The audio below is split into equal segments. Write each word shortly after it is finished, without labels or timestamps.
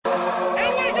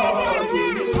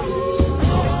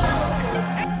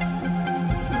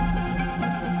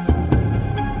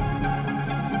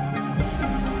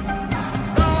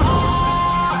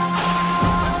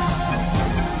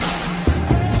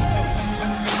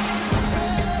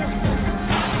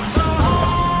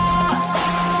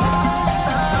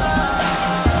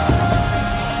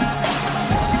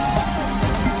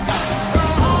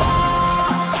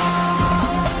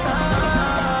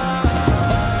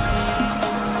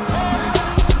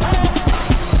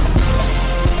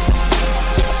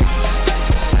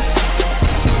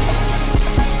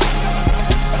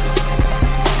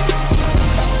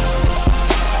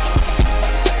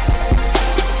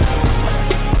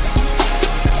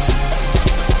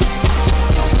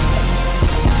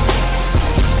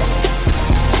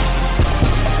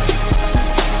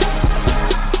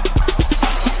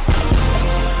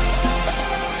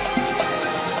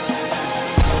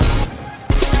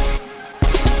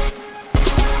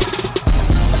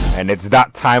And it's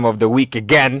that time of the week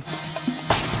again.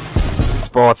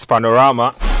 Sports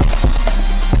Panorama.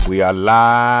 We are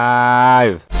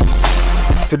live.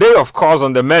 Today, of course,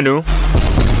 on the menu,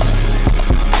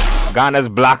 Ghana's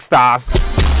Black Stars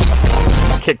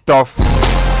kicked off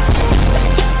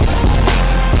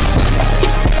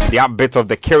the upbit of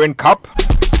the Kirin Cup.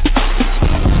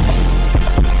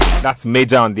 That's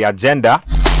major on the agenda.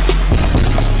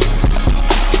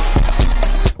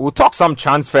 We'll talk some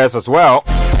transfers as well.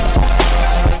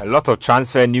 A lot of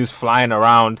transfer news flying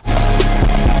around.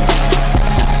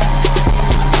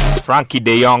 Frankie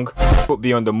de Jong could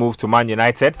be on the move to Man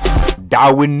United.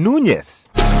 Darwin Núñez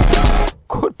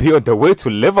could be on the way to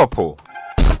Liverpool.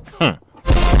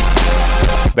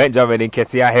 Benjamin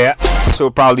Nketiah here. So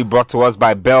proudly brought to us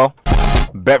by Bell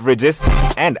Beverages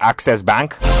and Access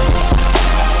Bank.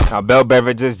 Now, Bell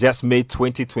Beverages just made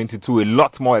 2022 a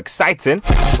lot more exciting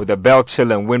with the Bell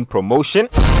Chill and Win promotion.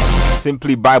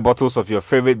 Simply buy bottles of your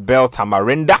favorite Bell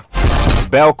Tamarinda,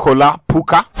 Bell Cola,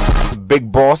 Puka,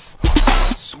 Big Boss,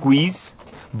 Squeeze,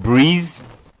 Breeze,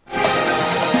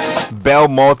 Bell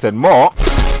Malt and more.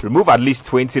 Remove at least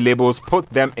 20 labels, put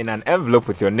them in an envelope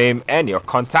with your name and your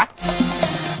contact.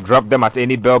 Drop them at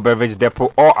any Bell Beverage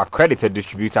depot or accredited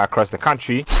distributor across the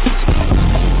country.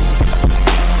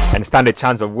 And stand a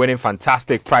chance of winning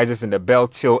fantastic prizes in the Bell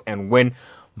Chill and Win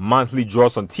monthly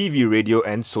draws on TV, radio,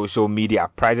 and social media.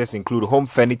 Prizes include home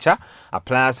furniture,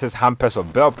 appliances, hampers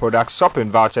of Bell products, shopping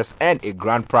vouchers, and a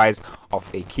grand prize of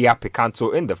a Kia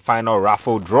Picanto in the final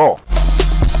raffle draw.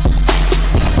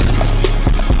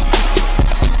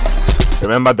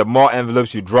 Remember, the more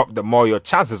envelopes you drop, the more your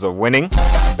chances of winning.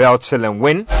 Bell Chill and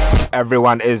Win.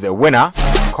 Everyone is a winner.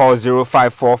 Call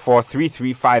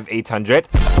 0544-335-800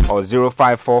 or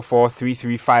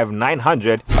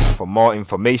 0544-335-900 for more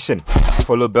information.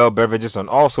 Follow Bell Beverages on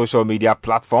all social media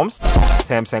platforms.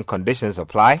 Terms and conditions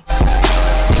apply.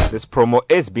 This promo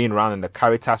is being run on the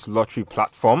Caritas Lottery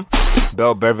platform.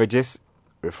 Bell Beverages,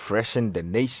 refreshing the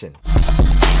nation.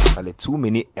 Only too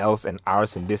many L's and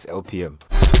R's in this LPM.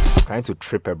 Trying to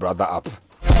trip a brother up.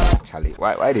 Charlie,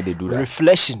 why did they do that?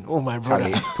 Reflection, oh my brother.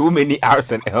 Charlie, too many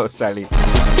R's and L's, Charlie.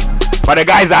 But the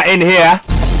guys are in here.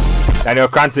 Daniel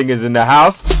Cranting is in the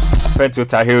house. Fento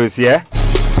Tahir is here.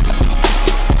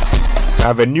 I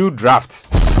have a new draft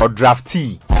or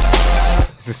draftee.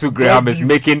 Susu Graham is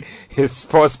making his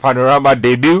Sports Panorama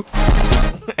debut.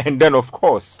 And then, of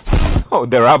course,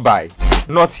 the Rabbi.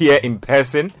 Not here in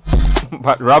person,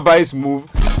 but Rabbi's move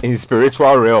in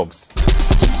spiritual realms.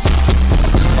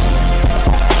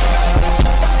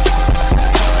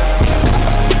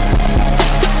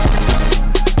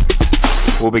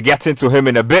 We'll be getting to him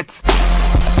in a bit.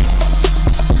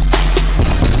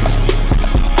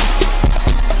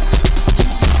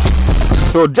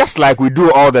 So just like we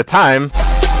do all the time,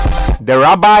 the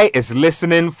Rabbi is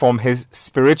listening from his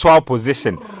spiritual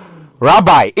position.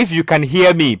 Rabbi, if you can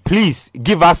hear me, please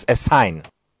give us a sign.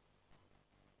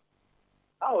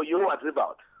 Oh, you know what's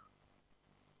about?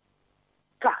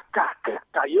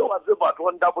 You know what's about?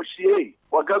 One double shea.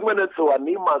 What government so a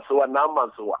Nima so a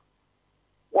Nama so a.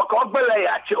 What company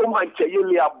actually, oh my,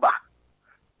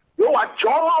 you are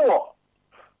Joe.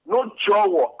 No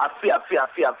Joe, I fear,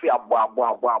 boah.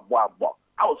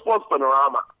 I was Sports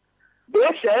Panorama. They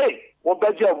say, what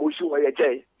better Mushu,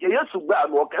 you used to grab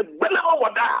walk at Bellama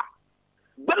Wada.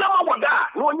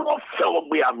 No, you won't feel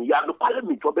me. I'm young, the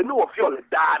parliament, or the new of your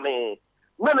Dane.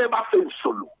 None of my face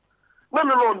solo.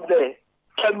 No, there.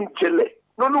 Kemi Chile.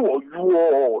 No, you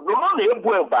are. No,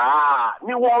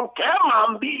 won't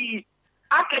care, be.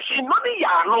 Akashi no ni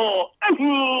ya no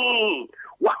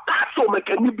wakaso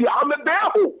mekani I'm a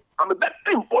beho I'm a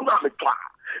betting for na metwa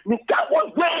ni ka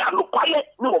wo we anu kwale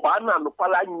ni oba na anu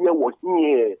kwala nye wo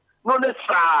hie no ne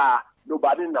sa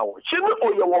nobody na wo chi ni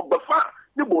oye wo befa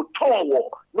ni bo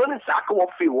towo no ne sa ka wo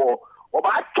fi wo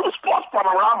oba to Sports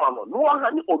Panorama no ha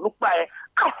ni olupa e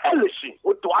a helishi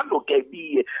o to ado ke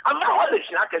bi ama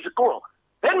helishi akashi ko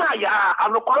ena ya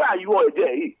anukwala you o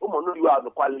je umo no you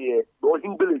anukwale do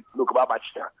hingbele no ko baba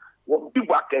chia wo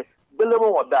bibwake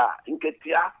belemo oda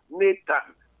Nketia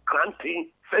Nathan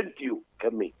Cranting thank you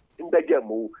kemi imbeje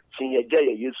mu chinyeje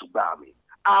ye Yesu ba mi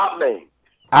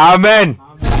amen.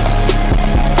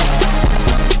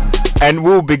 And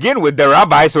we'll begin with the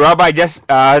Rabbi. So Rabbi, just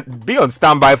be on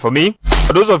standby for me.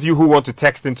 For those of you who want to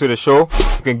text into the show,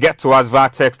 you can get to us via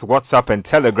text, WhatsApp, and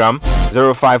Telegram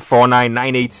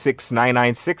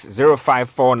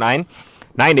 0549-986-996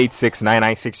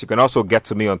 0549-986-996. You can also get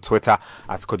to me on Twitter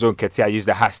at Kojo Nketiah. Use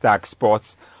the hashtag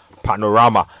Sports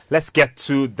Panorama. Let's get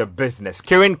to the business.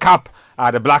 Kirin Cup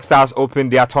the Black Stars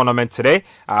opened their tournament today.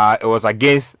 It was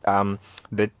against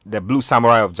the Blue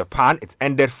Samurai of Japan. It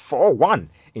ended 4-1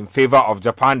 in favor of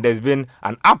Japan. There's been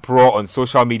an uproar on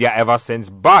social media ever since,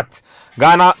 but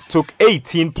Ghana took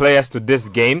 18 players to this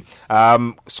game.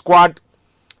 Squad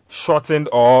shortened,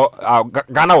 or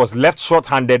Ghana was left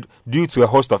short-handed due to a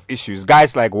host of issues.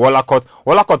 Guys like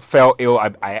Wallacott fell ill,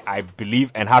 I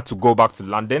believe, and had to go back to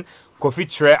London.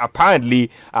 Kofi Tre apparently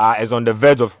is on the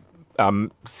verge of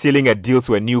sealing a deal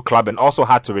to a new club and also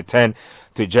had to return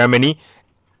to Germany.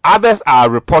 Others are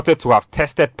reported to have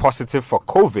tested positive for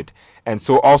COVID and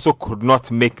so also could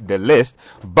not make the list.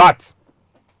 But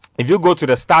if you go to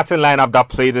the starting lineup that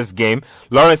played this game,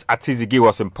 Lawrence Atizigi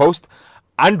was in post.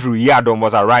 Andrew Yadom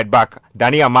was a right back.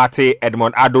 Danny Amate,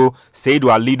 Edmond Ado,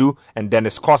 Seydou Alidu, and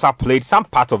Dennis Kosa played some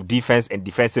part of defense and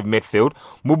defensive midfield.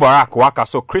 Mubarak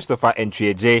Wakaso, Christopher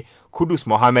Entrieje, Kudus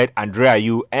Mohammed, Andrea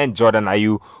Ayew, and Jordan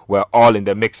Ayew were all in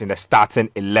the mix in the starting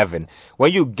 11.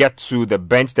 When you get to the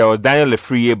bench, there was Daniel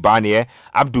Lefriye Barnier,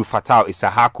 Abdul Fattah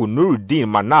Isahaku, Nuruddin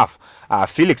Manaf,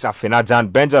 Felix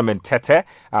Afenajan, Benjamin Tete,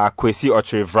 Kwesi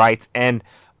Ochre-Wright, and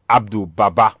Abdul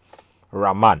Baba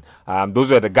Rahman. Those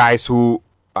were the guys who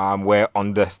were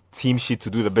on the team sheet to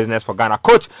do the business for Ghana.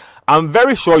 Coach, I'm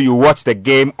very sure you watched the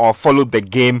game or followed the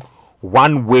game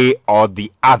one way or the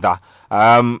other.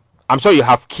 I'm sure you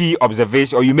have key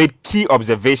observations, or you made key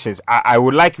observations. I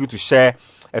would like you to share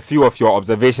a few of your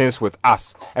observations with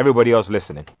us, everybody else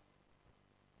listening.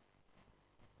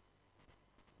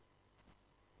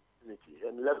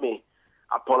 And let me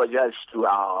apologize to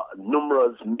our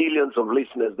numerous millions of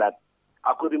listeners that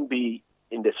I couldn't be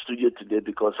in the studio today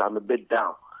because I'm a bit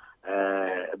down.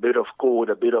 A bit of cold,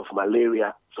 a bit of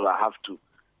malaria, so I have to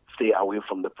stay away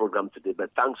from the program today.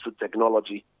 But thanks to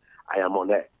technology, I am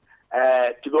on air.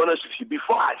 To be honest with you,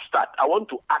 before I start, I want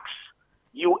to ask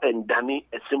you and Danny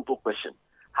a simple question.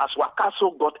 Has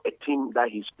Wakaso got a team that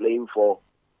he's playing for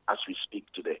as we speak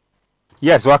today?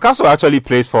 Yes, Wakaso actually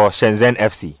plays for Shenzhen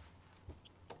FC.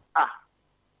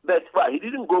 But he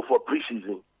didn't go for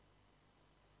preseason.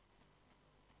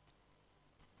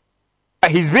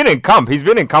 He's been in camp. He's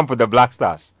been in camp with the Black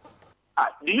Stars.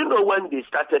 Do you know when they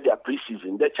started their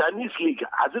preseason? The Chinese league,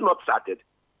 has it not started?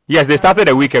 Yes, they started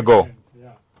a week ago.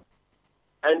 Yeah.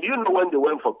 And do you know when they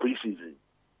went for preseason?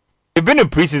 They've been in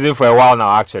preseason for a while now,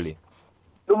 actually.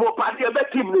 No more party, a better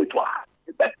team network.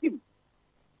 A better team.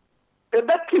 A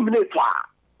better team network.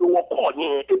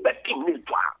 A better team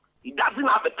network. He doesn't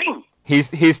have a team.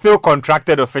 He's still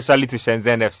contracted officially to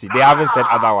Shenzhen FC. They haven't said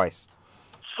otherwise.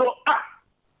 So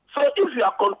if you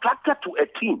are contracted to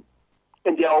a team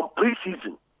and they are on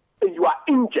preseason and you are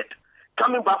injured,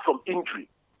 coming back from injury,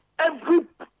 every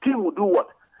team would do what?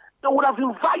 They would have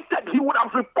invited, he would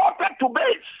have reported to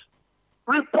base.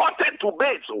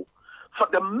 So for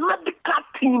the medical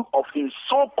team of his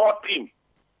so-called team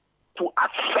to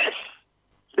assess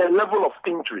the level of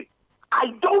injury.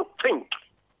 I don't think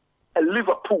a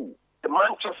Liverpool, a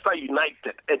Manchester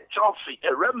United, a Chelsea,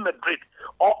 a Real Madrid,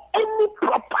 or any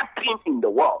proper team in the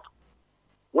world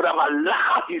would have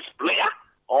allowed his player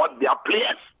or their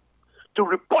players to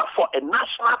report for a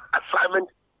national assignment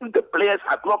if the players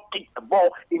had not kicked a ball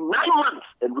in 9 months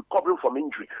and recovering from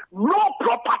injury. No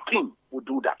proper team would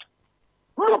do that.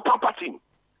 No proper team.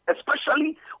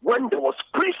 Especially when there was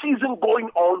preseason going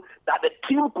on that the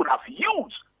team could have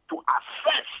used to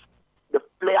assess the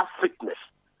player fitness.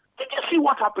 Did you see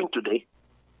what happened today?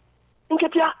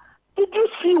 Nketia, did you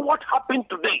see what happened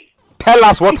today? Tell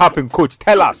us what happened, Coach.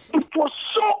 Tell us. It was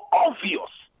so obvious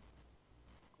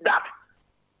that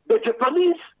the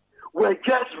Japanese were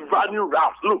just running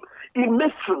routes. Look, in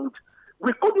midfield,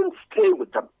 we couldn't stay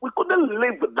with them. We couldn't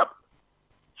live with them.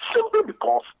 Simply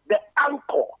because the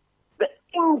anchor, the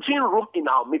engine room in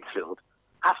our midfield,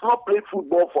 has not played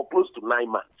football for close to 9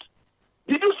 months.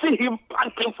 Did you see him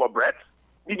panting for breath?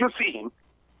 Did you see him?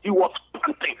 He was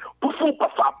panting. Pufu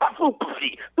pafa, pafu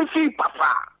pufi, pufi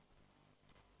pafa.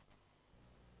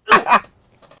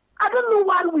 I don't know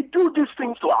why we do these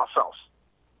things to ourselves.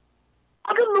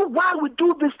 I don't know why we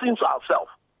do these things to ourselves.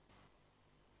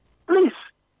 Please,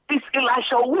 is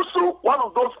Elisha Owusu one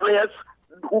of those players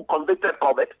who convicted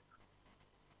COVID?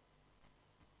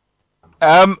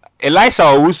 Elisha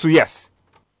Owusu, yes.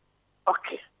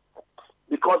 Okay.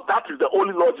 Because that is the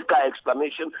only logical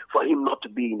explanation for him not to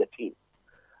be in the team.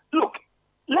 Look,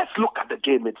 let's look at the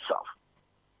game itself.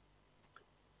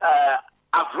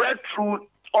 I've read through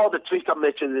all the Twitter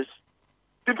messages.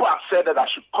 People have said that I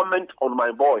should comment on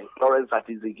my boy, Lawrence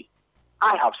Atizigi.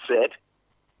 I have said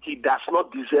he does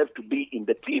not deserve to be in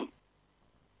the team.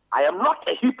 I am not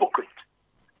a hypocrite.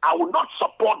 I will not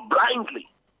support blindly.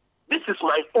 This is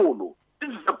my own.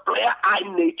 This is the player I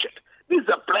nurtured. This is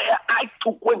a player I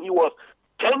took when he was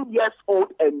 10 years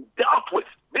old and dealt with.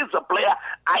 This is a player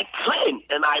I trained,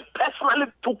 and I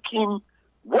personally took him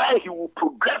where he will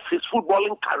progress his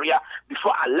footballing career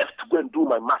before I left to go and do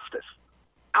my masters.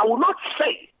 I will not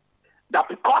say that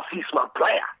because he's my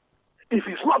player, if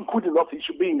he's not good enough, he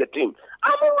should be in the team.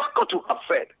 I'm on record to have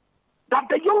said that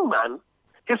the young man,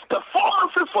 his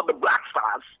performances for the Black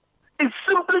Stars is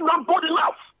simply not good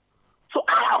enough. So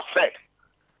I have said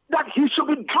that he should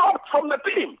be dropped from the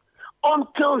team.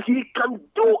 Until he can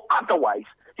do otherwise,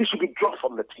 he should be dropped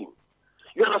from the team.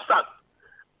 You understand?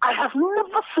 I have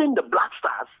never seen the Black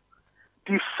Stars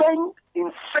defend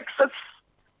in 6s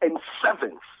and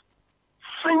 7s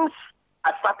since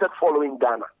I started following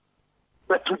Ghana.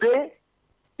 But today,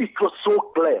 it was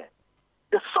so clear.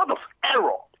 The sort of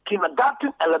error,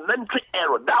 kindergarten, elementary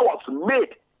error that was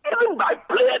made even by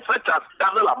players such as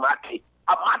Daniel Amate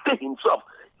himself,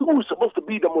 who is supposed to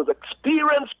be the most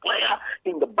experienced player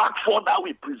in the back four that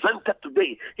we presented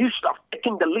today. He should have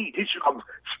taken the lead. He should have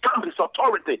stamped his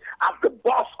authority as the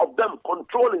boss of them,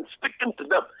 controlling, speaking to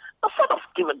them. The sort of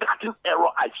kindergarten error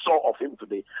I saw of him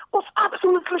today was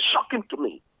absolutely shocking to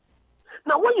me.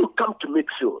 Now, when you come to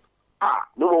midfield,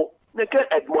 no,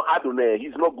 Edmond Adonai,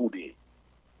 he's not good. He's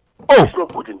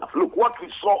not good enough. Look, what we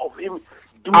saw of him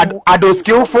do. Ado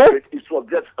skillful? It was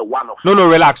just a one-off. No,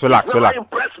 relax. Never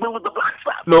impressed me with the Black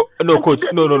Stars. No, coach.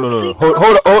 No.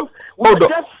 Hold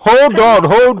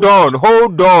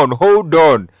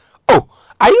on. Oh,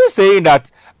 are you saying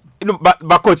that?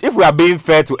 But coach, if we are being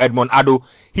fair to Edmond Ado,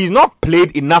 he's not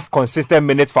played enough consistent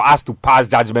minutes for us to pass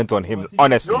judgment on him.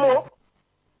 Honestly.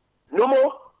 No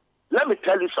more. Let me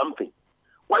tell you something.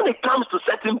 When it comes to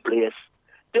certain players,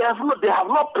 they have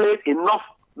not played enough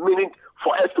minutes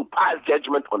for us to pass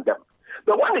judgment on them.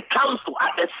 But when it comes to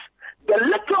others, the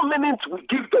little minutes we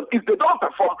give them, if they don't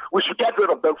perform, we should get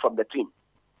rid of them from the team.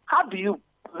 How do you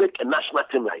make a national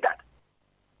team like that?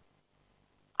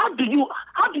 How do you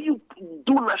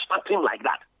do national team like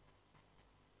that?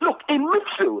 Look, in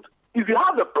midfield, if you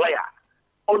have a player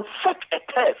on such a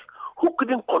turf who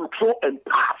couldn't control and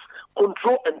pass,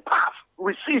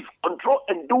 receive, control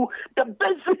and do the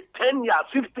basic 10 yards,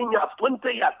 15 yards,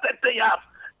 20 yards, 30 yards,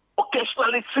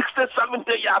 occasionally 60,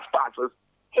 70 yards passes,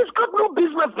 he's got no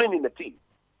business being in the team.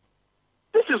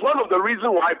 This is one of the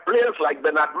reasons why players like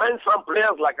Bernard Mensah,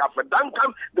 players like Alfred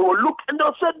Duncan, they will look and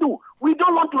they'll say, we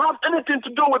don't want to have anything to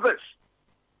do with this.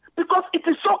 Because it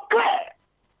is so clear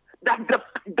that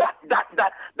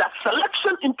that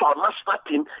selection into our national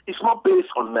team is not based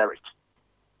on merit.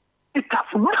 It has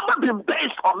never been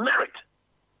based on merit.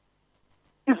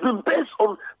 It's been based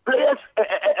on players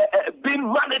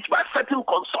being managed by certain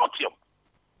consortium.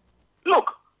 Look,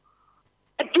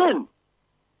 again,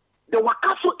 the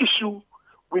Wakaso issue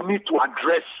we need to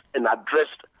address and address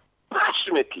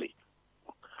passionately.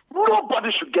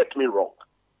 Nobody should get me wrong.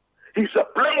 He's a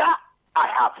player I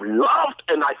have loved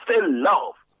and I still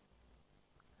love.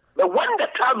 But when the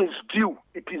time is due,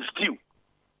 it is due.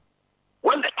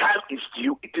 When the time is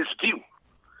due, it is due.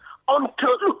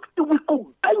 Until, look, we could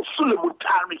bench Sulley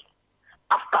Muntari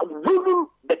after winning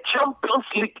the Champions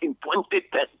League in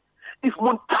 2010. If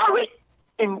Muntari,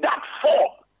 in that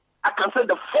form, I can say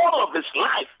the form of his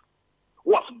life,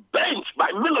 was benched by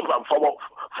Miliband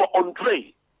for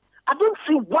Andre, I don't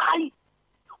see why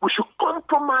we should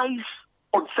compromise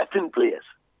on certain players.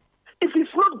 If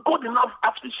he's not good enough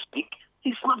as we speak,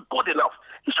 he's not good enough.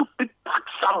 He should be packed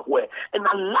somewhere and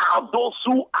allow those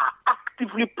who are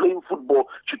actively playing football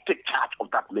to take charge of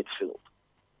that midfield.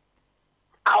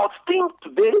 Our team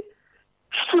today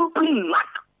simply lack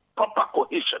proper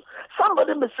cohesion.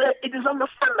 Somebody may say it is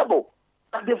understandable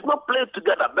that they've not played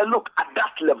together, but look, at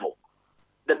that level,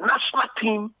 the national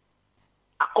team,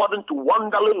 according to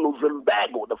Wanderlei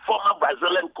Luxemburgo, the former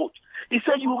Brazilian coach, he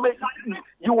said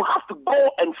you have to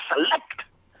go and select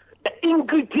the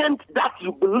ingredient that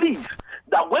you believe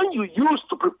that when you use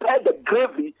to prepare the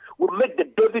gravy will make the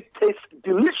gravy taste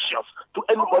delicious to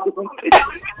anybody who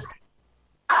tastes it.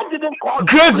 I didn't call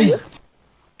gravy.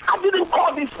 I didn't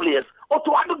call these players or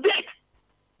to aggregate.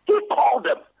 He called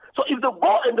them. So if they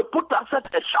go and they put up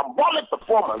such a shambolic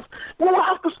performance, we will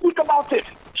have to speak about it.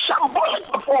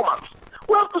 Shambolic performance.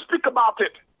 We have to speak about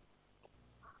it.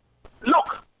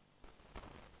 Look,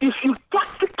 if you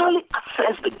tactically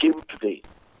assess the game today,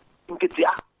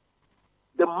 Nketia,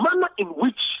 the manner in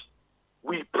which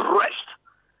we pressed,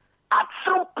 at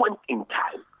some point in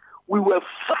time, we were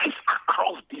 5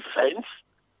 across defense,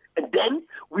 and then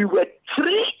we were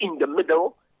 3 in the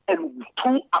middle and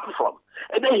 2 up front.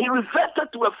 And then he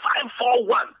reverted to a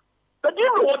 5-4-1. But do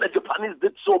you know what the Japanese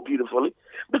did so beautifully?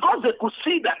 Because they could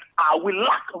see that we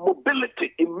lack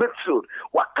mobility in midfield.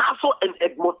 Wakaso and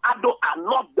Edmond Ado are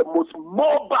not the most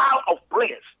mobile of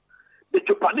players. The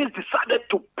Japanese decided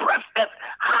to press us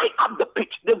high up the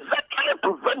pitch. They virtually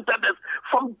prevented us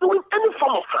from doing any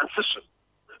form of transition.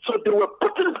 So they were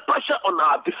putting pressure on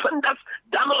our defenders,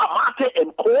 Daniel Amate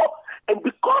and Co. And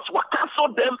because Wakaso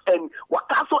and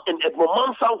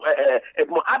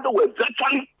Edmond Ado were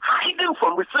virtually hiding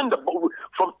from receiving the ball,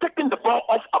 from taking the ball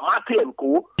off Amate and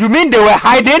Co. You mean they were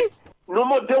hiding?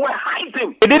 No, they were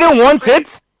hiding. They didn't want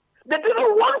it? They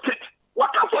didn't want it.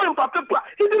 Wakaso in particular,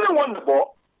 he didn't want the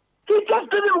ball. He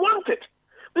just didn't want it.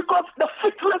 Because the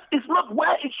fitness is not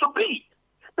where it should be.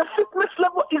 The fitness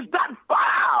level is that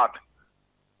bad.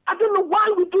 I don't know why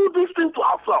we do these things to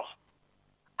ourselves.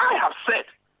 I have said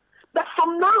that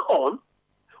from now on,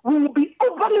 we will be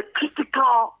overly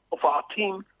critical of our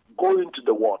team going to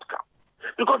the World Cup.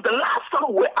 Because the last time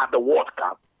we were at the World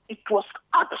Cup, it was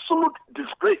absolute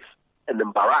disgrace and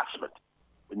embarrassment.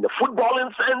 In the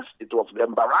footballing sense, it was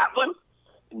embarrassing.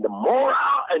 In the moral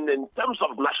and in terms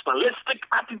of nationalistic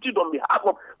attitude on behalf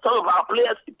of some of our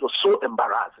players, it was so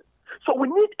embarrassing. So we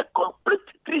need a complete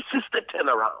 360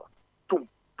 turnaround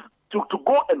to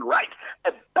go and write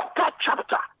a better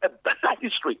chapter, a better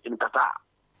history in Qatar.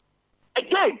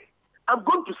 Again, I'm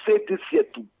going to say this here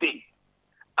today.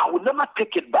 I will never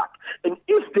take it back. And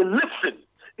if they listen,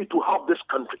 it will help this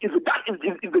country. If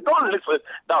they don't listen,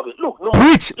 that will look. No,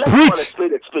 preach. Call a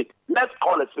spade a spade. Let's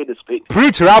call a spade a spade.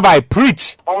 Preach, Rabbi,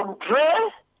 preach.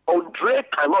 Andre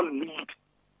cannot lead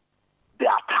the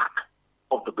attack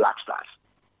of the Black Stars.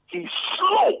 He's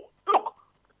slow. Look,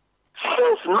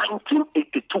 since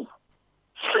 1982,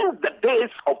 since the days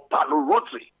of Palo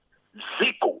Rossi,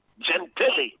 Zico,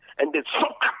 Gentili, and the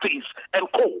Socrates and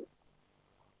Co.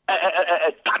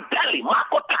 Tardelli,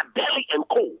 Marco Tardelli and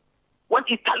Co. When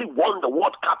Italy won the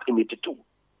World Cup in 82,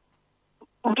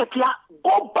 Nketiah,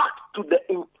 go back to the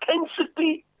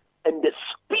intensity and the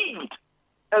speed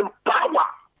and power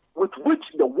with which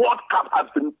the World Cup has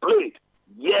been played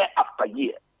year after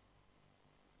year.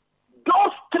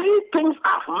 Those three things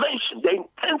I've mentioned, the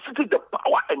intensity, the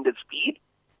power, and the speed,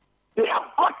 they have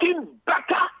gotten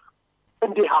better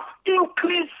and they have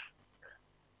increased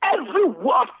every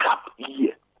World Cup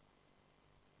year.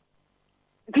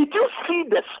 Did you see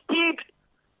the speed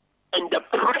and the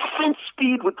pressing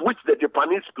speed with which the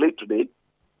Japanese play today?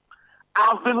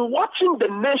 I've been watching the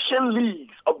nation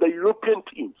leagues of the European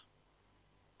teams.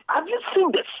 Have you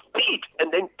seen the speed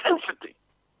and the intensity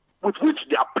with which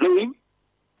they are playing?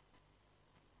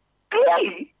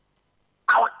 Clearly,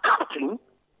 our captain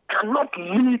cannot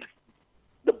lead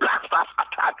the Black Stars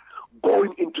attack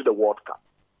going into the World Cup.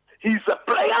 He's a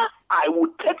player I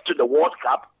would take to the World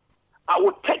Cup. I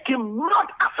would take him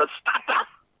not as a starter.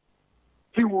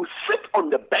 He will sit on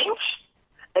the bench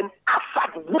and as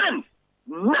at when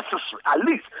necessary, at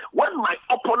least when my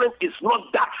opponent is not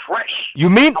that fresh. You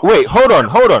mean, wait, hold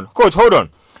on. Coach, hold on.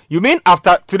 You mean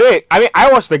after today, I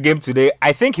watched the game today.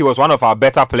 I think he was one of our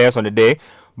better players on the day.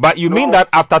 But you mean that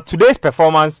after today's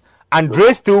performance,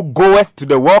 Andre still goeth to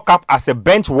the World Cup as a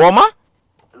bench warmer?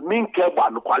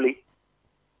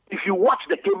 If you watch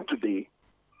the game today,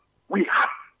 we had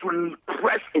to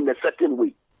press in a certain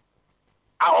way.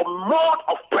 Our mode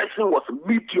of pressing was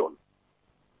medium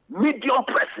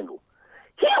pressing.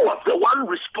 He was the one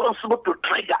responsible to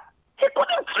trigger. He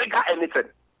couldn't trigger anything.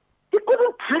 He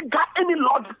couldn't trigger any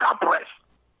logical press.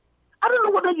 I don't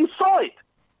know whether you saw it.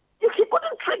 He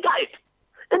couldn't trigger it.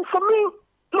 And for me,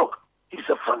 look, he's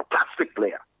a fantastic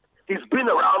player. He's been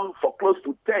around for close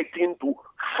to 13 to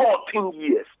 14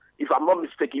 years, if I'm not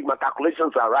mistaken. If my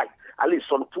calculations are right. At least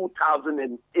from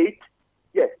 2008.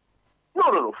 Yeah.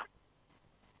 No,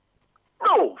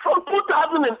 from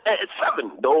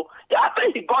 2007, though. Yeah, I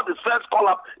think he got his first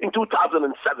call-up in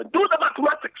 2007. Do the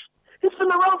mathematics. He's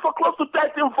been around for close to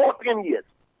 13, 14 years.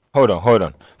 Hold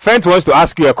on. Fent wants to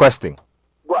ask you a question.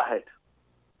 Go ahead.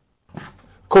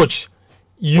 Coach,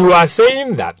 you are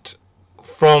saying that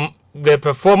from the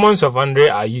performance of Andre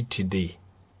Ayew today,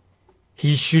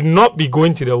 he should not be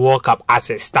going to the World Cup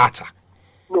as a starter.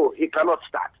 No, he cannot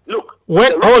start. Look.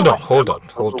 Hold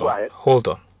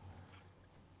on.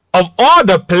 Of all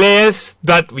the players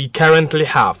that we currently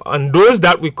have and those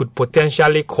that we could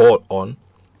potentially call on,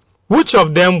 which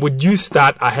of them would you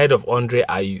start ahead of Andre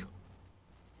Ayew?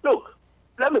 Look,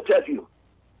 let me tell you.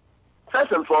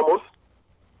 First and foremost,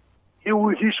 he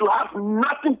should have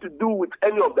nothing to do with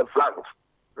any of the flanks,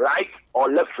 right or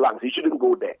left flanks. He shouldn't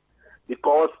go there.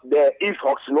 Because there is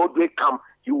Hudson-Odoi come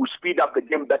he will speed up the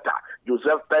game better.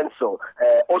 Joseph Pencil,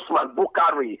 Osman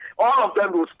Bukhari, all of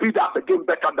them will speed up the game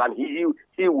better than he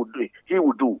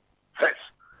would do. First,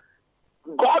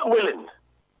 God willing,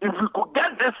 if we could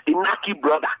get this Inaki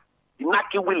brother,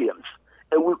 Inaki Williams,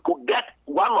 and we could get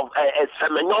one of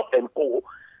Semenyo and Co.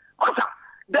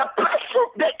 The pressure,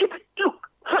 look,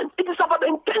 it is about the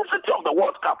intensity of the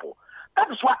World Cup. That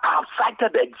is why I have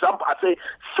cited the example. I say,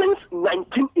 since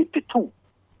 1982,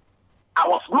 I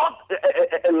was not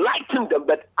enlightening them,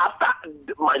 but after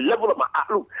my level of my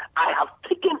outlook, I have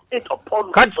taken it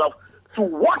upon myself to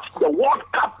watch the World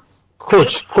Cup.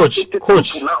 Coach.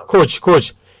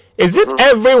 Is it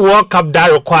every World Cup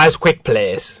that requires quick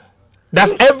players?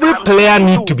 Does every player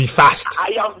need to be fast?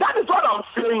 That is what I'm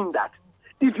saying. That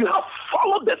if you have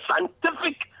followed the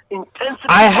scientific intensity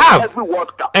I have, of every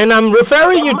World Cup, and I'm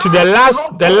referring you to the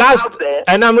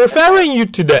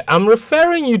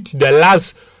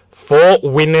last 4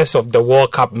 winners of the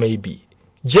World Cup, maybe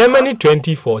Germany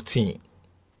 2014,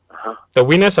 the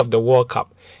winners of the World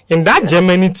Cup. In that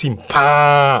Germany team,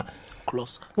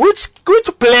 which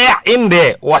player in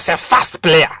there was a fast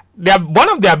player? One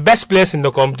of their best players in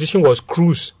the competition was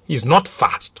Cruz. He's not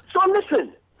fast. So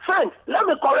listen, friends, let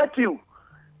me correct you.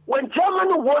 When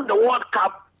Germany won the World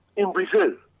Cup in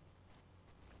Brazil,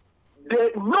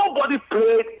 nobody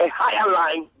played a higher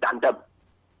line than them.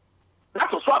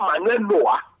 That was why Manuel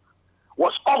Neuer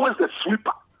was always the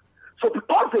sweeper. So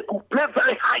because they could play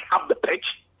very high up the pitch,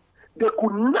 they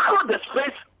could narrow the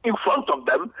space in front of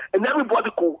them, and everybody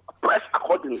could press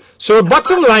accordingly. So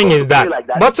bottom line is that.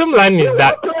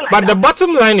 But the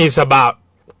bottom line is about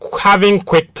having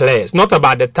quick players, not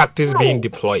about the tactics being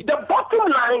deployed. The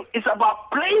bottom line is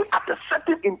about playing at a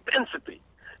certain intensity.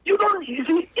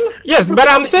 Yes, but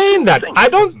I'm saying that I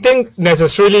don't think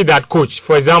necessarily that, coach,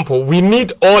 for example, we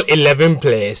need all 11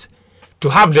 players to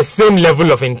have the same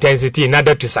level of intensity in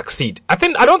order to succeed. I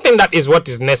don't think that is what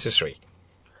is necessary.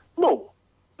 No.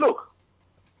 Look,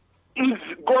 if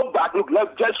you go back,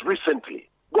 just recently,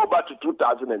 go back to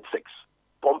 2006,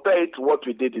 compare it to what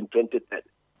we did in 2010,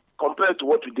 compare it to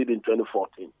what we did in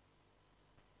 2014.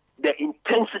 The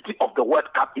intensity of the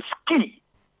World Cup is key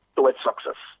to its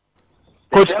success.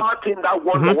 The German team that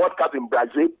won the World Cup in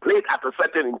Brazil played at a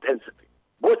certain intensity.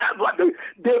 But that's what they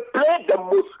played the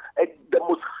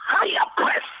most higher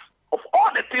press of all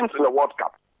the teams in the World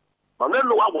Cup. Manuel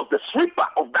Neuer was the sweeper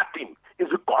of that team. It's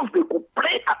because they could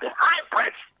play at a high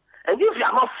press. And if you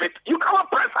are not fit, you cannot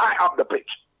press high up the pitch.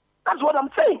 That's what I'm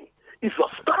saying. If your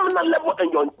stamina level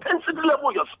and your intensity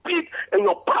level, your speed and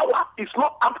your power is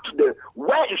not up to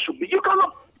where it should be, you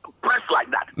cannot press like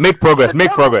that. Make progress.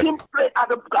 Team play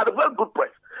at a very good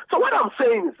press. So what I'm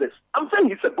saying is this. I'm saying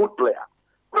he's a good player.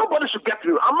 Nobody should get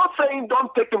through. I'm not saying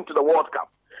don't take him to the World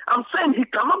Cup. I'm saying he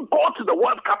cannot go to the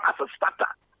World Cup as a starter.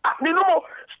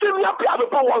 Still,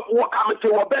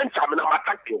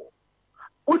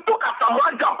 we took after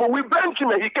one cup, but we benched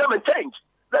him and he came and changed.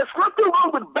 There's nothing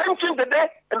wrong with benching today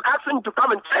and asking him to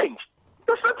come and change.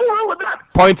 There's nothing wrong with that.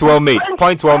 Point well made.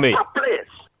 Players.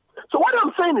 So what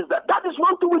I'm saying is that is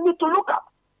one thing we need to look at.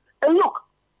 And look,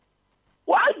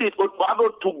 why did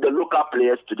Otvado took the local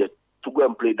players to go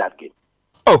and play that game?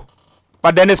 Oh,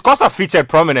 but then his Costa featured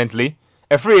prominently.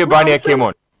 A free Ibrania came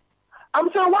on. I'm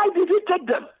saying, why did he take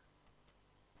them?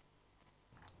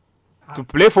 To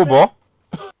play football?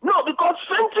 No, because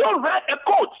Central read a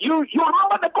quote. You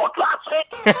remember the quote last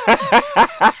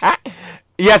week?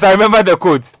 Yes, I remember the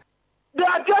quote. They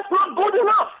are just not good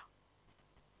enough.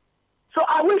 So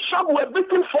are we sure we're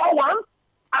beating 4-1?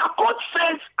 Our coach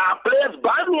says our players,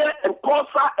 Barnier and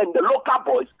Kosa and the local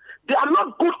boys, they are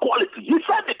not good quality. He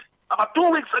said it about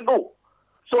 2 weeks ago.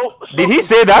 So did he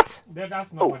say that?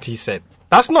 That's not what he said.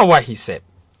 That's not what he said.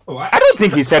 Oh, I don't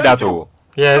think he said that, though.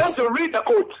 Yes. Trying to read the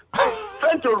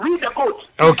quote.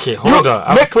 Okay, hold on.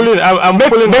 I'm pulling.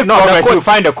 The quote.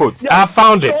 Find the quote. Yeah. I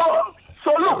found it.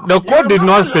 So look, the quote did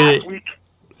not say.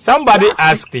 Somebody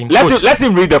asked him. Let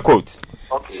him read the quote.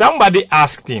 Okay. Somebody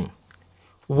asked him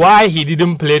why he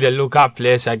didn't play the local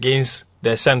players against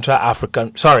the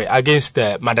against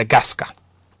Madagascar.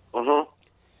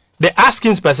 They asked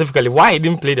him specifically why he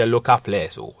didn't play the local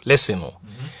players. Oh, listen.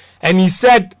 And he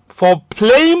said, for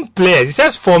playing players, he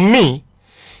says, for me,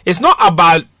 it's not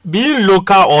about being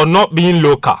local or not being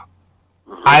local.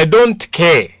 I don't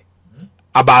care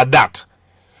about that.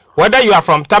 Whether you are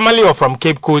from Tamale or from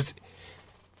Cape Coast,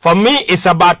 for me, it's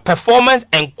about performance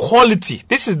and quality.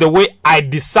 This is the way I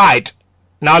decide.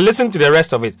 Now listen to the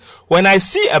rest of it. When I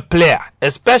see a player,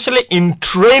 especially in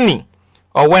training,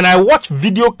 or when I watch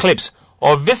video clips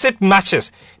or visit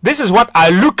matches, this is what I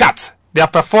look at, their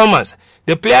performance.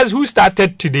 The players who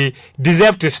started today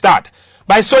deserve to start.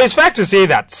 But so it's fair to say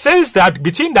that since that,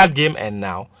 between that game and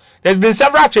now, there's been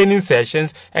several training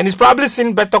sessions, and he's probably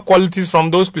seen better qualities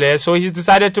from those players, so he's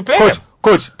decided to play them.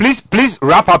 Coach, please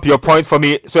wrap up your point for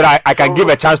me so that I can give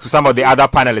a chance to some of the other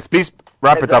panelists. Please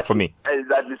wrap it up for me.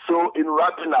 Exactly. So in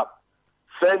wrapping up,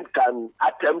 Sen can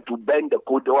attempt to bend the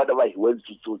code or whatever he wants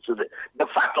to do. So the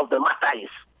fact of the matter is,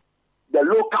 the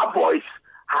local boys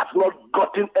have not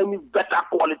gotten any better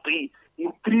quality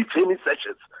in 3 training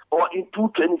sessions or in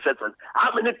 2 training sessions.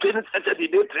 How many training sessions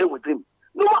did they train with him?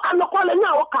 No, I'm not calling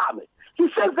now. He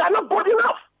says they're not good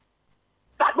enough.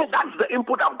 That's the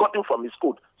input I've gotten from his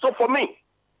coach. So for me,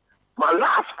 my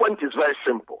last point is very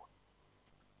simple.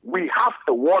 We have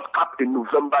a World Cup in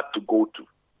November to go to.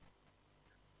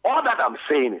 All that I'm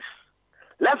saying is,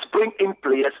 let's bring in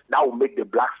players that will make the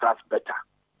Black Stars better.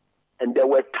 And there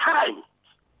were times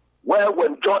where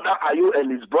when Jordan Ayew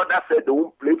and his brother said they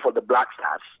won't play for the Black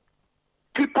Stars,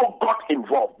 people got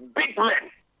involved. Big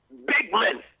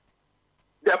men.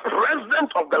 The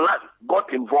president of the land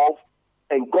got involved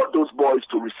and got those boys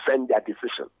to rescind their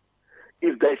decision.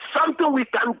 If there's something we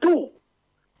can do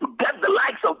to get the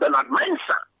likes of Bernard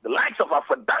Mensah, the likes of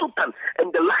Alfred Duncan,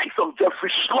 and the likes of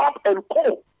Jeffrey Schlupp and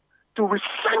co. to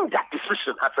rescind that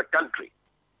decision as a country,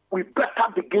 we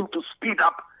better begin to speed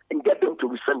up and get them to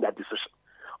rescind that decision.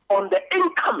 On the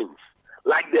incomings,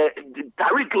 like the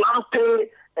Tariq Lamptey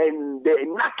and the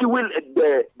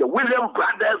the William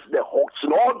brothers, the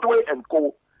Hodgson Ordway and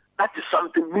co., that is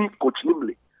something me, Coach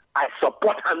Nimley, I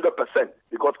support 100%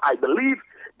 because I believe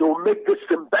they will make this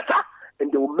team better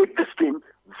and they will make this team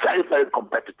very, very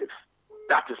competitive.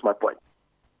 That is my point.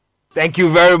 Thank you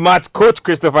very much, Coach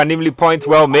Christopher Nimley. Point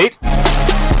well made.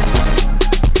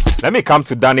 Let me come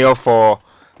to Daniel for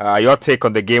your take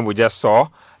on the game we just saw.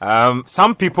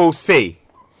 Some people say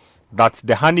that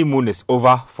the honeymoon is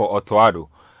over for Otto Addo.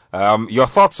 Your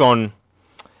thoughts on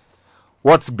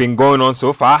what's been going on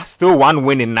so far? Still 1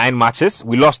 win in 9 matches.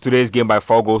 We lost today's game by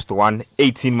 4-1.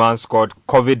 18 man scored.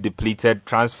 COVID depleted.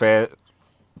 Transfer,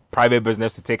 private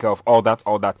business to take care of all that.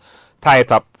 Tie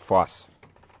it up for us.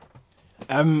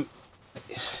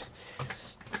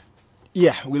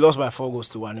 Yeah, we lost by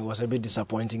 4-1. It was a bit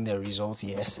disappointing, the result,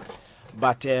 yes.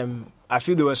 But I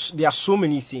feel there are so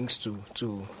many things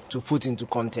to put into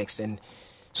context and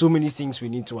so many things we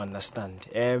need to understand.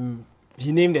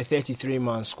 He named a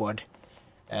 33-man squad.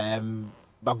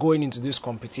 But going into this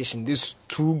competition, this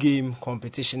 2-game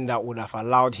competition that would have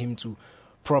allowed him to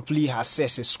properly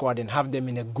assess his squad and have them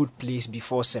in a good place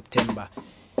before September,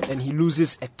 and he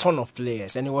loses a ton of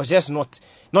players. And it was just not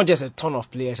just a ton of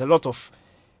players, it was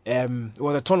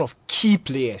a ton of key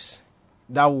players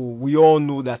that we all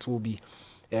know that will be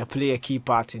play a key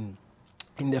part in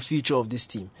the future of this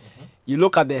team. Mm-hmm. You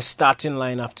look at their starting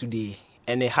lineup today,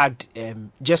 and they had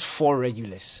just 4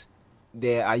 regulars.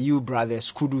 The Ayew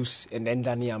brothers, Kudus, and then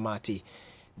Danny Amate.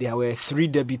 There were 3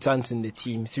 debutants in the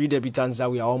team, 3 debutants that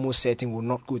we are almost certain will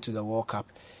not go to the World Cup.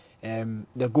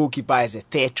 The goalkeeper is a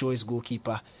 3rd choice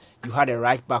goalkeeper. You had a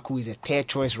right back who is a 3rd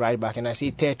choice right back, and I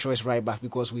say 3rd choice right back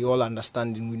because we all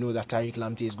understand and we know that Tariq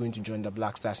Lamptey is going to join the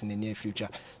Black Stars in the near future.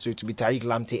 So it will be Tariq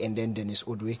Lamptey and then Dennis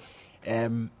Odwe.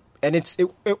 And it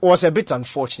was a bit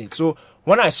unfortunate. So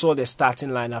when I saw the starting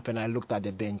lineup and I looked at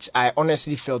the bench, I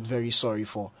honestly felt very sorry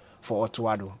for Otto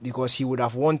Addo because he would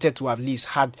have wanted to at least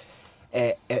had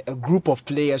a group of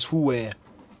players who were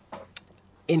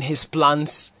in his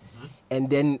plans, and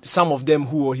then some of them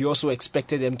who he also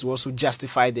expected them to also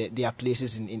justify their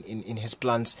places in his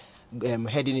plans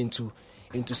heading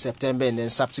into September and then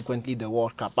subsequently the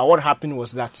World Cup. But what happened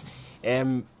was that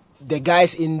the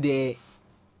guys in there,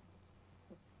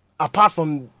 apart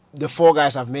from the 4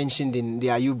 guys I've mentioned in the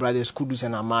Ayew brothers, Kudus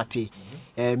and Amate,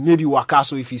 maybe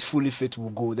Wakaso, if he's fully fit, will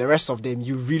go. The rest of them,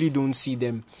 you really don't see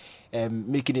them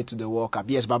making it to the World Cup.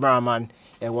 Yes, Baba Rahman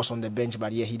was on the bench,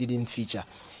 but yeah, he didn't feature.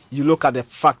 You look at the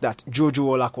fact that Jojo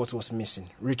Olakot was missing,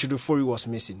 Richard Ofori was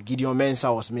missing, Gideon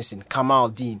Mensah was missing, Kamal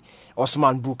Dean,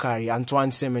 Osman Bukari, Antoine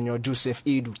Semenyo, Joseph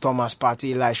Edu, Thomas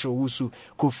Partey, Elisha Owusu,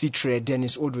 Kofi Tre,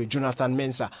 Dennis Odwe, Jonathan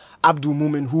Mensah, Abdul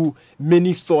Mumin, who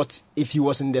many thought if he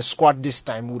was in the squad this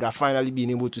time would have finally been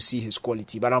able to see his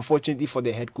quality. But unfortunately for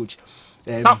the head coach,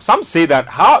 some say that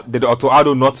how did Otto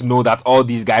Addo not know that all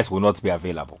these guys will not be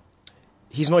available?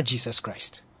 He's not Jesus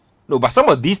Christ. No, but some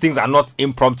of these things are not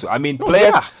impromptu. I mean,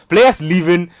 players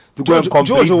leaving to go and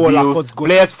complete deals,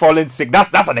 players falling sick.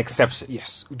 That's an exception.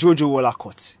 Yes, Jojo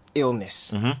Olakot,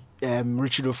 illness.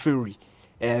 Richard Ofori,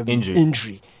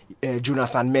 injury.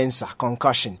 Jonathan Mensah,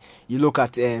 concussion. You look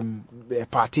at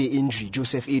Partey injury,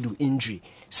 Joseph Edu injury,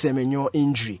 Semenyo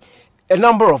injury. A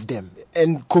number of them.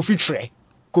 And Kofi Tre,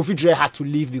 Kofi Dre had to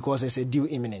leave because there's a deal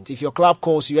imminent. If your club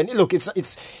calls you, and look, it's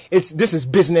this is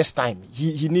business time.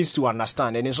 He needs to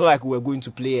understand, and it's not like we're going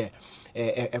to play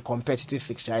a competitive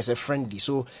fixture. It's a friendly.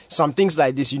 So some things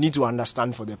like this you need to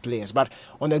understand for the players. But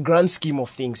on the grand scheme of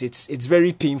things, it's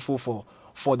very painful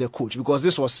for the coach, because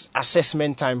this was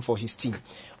assessment time for his team.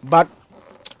 But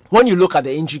when you look at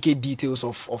the intricate details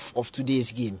of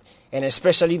today's game, and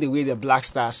especially the way the Black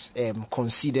Stars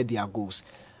conceded their goals,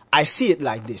 I see it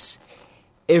like this.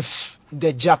 If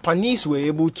the Japanese were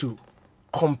able to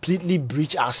completely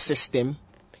breach our system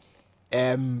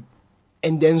and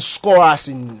then score us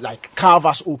in, like, carve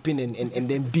us open and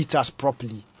then beat us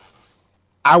properly,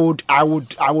 I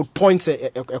would point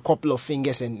a couple of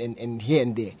fingers and here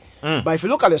and there. But if you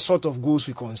look at the sort of goals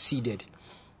we conceded,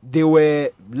 they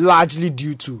were largely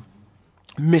due to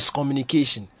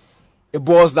miscommunication. It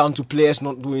boils down to players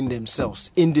not doing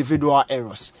themselves, individual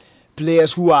errors,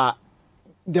 players who are,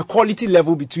 the quality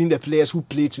level between the players who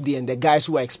play today and the guys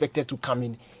who are expected to come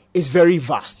in is very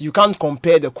vast. You can't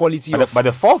compare the quality But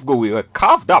the fourth goal, we were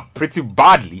carved up pretty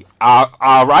badly.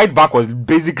 Our right back was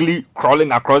basically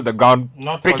crawling across the ground,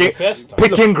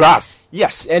 picking grass.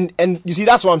 Yes, and you see,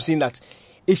 that's what I'm saying, that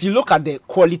if you look at the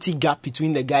quality gap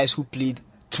between the guys who played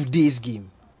today's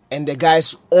game and the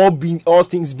guys, all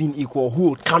things being equal,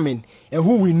 who would come in and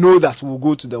who we know that will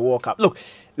go to the World Cup.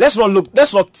 Let's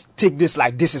not take this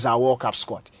like this is our World Cup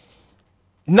squad.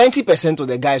 90% of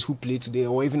the guys who play today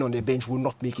or even on the bench will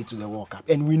not make it to the World Cup.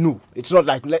 And we know. It's not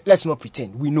like, let's not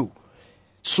pretend. We know.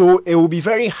 So it will be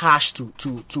very harsh to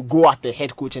go at the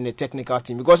head coach and the technical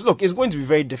team, because look, it's going to be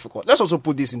very difficult. Let's also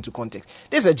put this into context.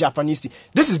 This is a Japanese team.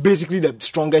 This is basically the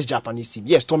strongest Japanese team.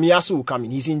 Yes, Tomiyasu will come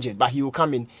in. He's injured, but he will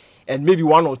come in, and maybe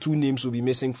one or two names will be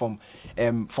missing from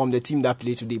the team that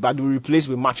played today, but they will replace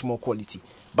with much more quality.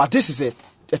 But this is a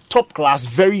top class,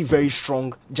 very, very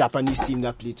strong Japanese team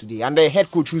that played today, and the head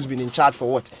coach who's been in charge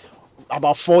for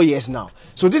about 4 years now.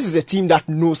 So this is a team that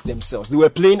knows themselves. They were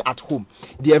playing at home.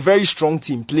 They're a very strong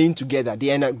team playing together.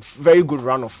 They're in a very good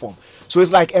run of form. So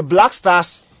it's like a Black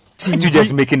Stars team. Aren't you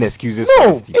just making excuses?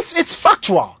 No, it's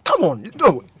factual. Come on.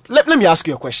 No, let me ask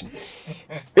you a question.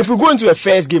 If we go into a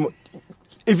first game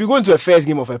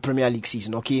of a Premier League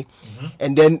season, okay,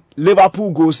 and then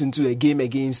Liverpool goes into a game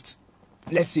against,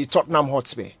 let's say, Tottenham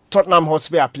Hotspur. Tottenham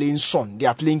Hotspur are playing Son, they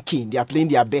are playing Kane, they are playing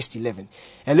their best 11.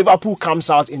 And Liverpool comes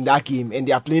out in that game and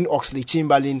they are playing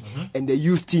Oxlade-Chamberlain and the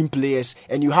youth team players,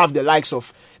 and you have the likes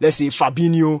of, let's say,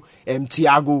 Fabinho,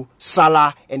 Thiago,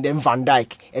 Salah, and then Van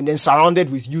Dijk, and then surrounded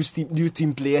with youth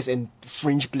team players and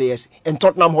fringe players, and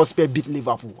Tottenham Hotspur beat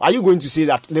Liverpool. Are you going to say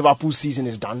that Liverpool's season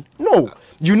is done? No.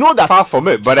 You know that. Far from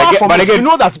it. But again, you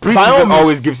know that preseason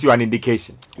always gives you an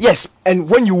indication. Yes, and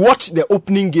when you watch the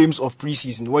opening games of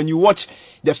preseason, when you watch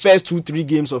the first 2-3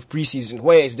 games of preseason,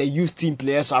 where it's the youth team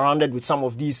players surrounded with some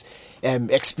of these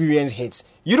experienced heads,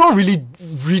 you don't really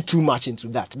read too much into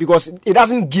that, because it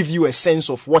doesn't give you a sense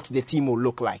of what the team will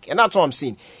look like. And that's what I'm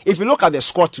saying. If you look at the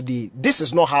squad today, this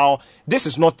is not how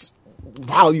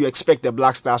you expect the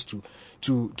Black Stars to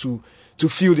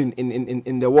field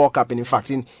in the World Cup. And in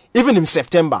fact, even in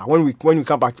September, when we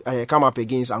come up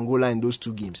against Angola in those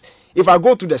two games, if I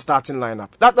go to the starting lineup,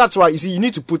 that's why, you see, you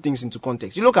need to put things into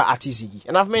context. You look at Atizigi,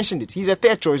 and I've mentioned it, he's a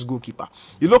third choice goalkeeper.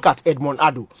 You look at Edmond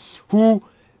Ado, who,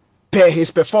 per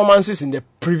his performances in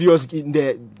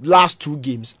the last two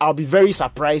games, I'll be very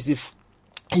surprised if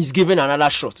he's given another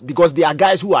shot, because there are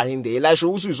guys who are in there. Elisha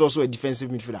Owusu is also a defensive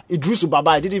midfielder. Idrisu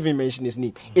Baba, I didn't even mention his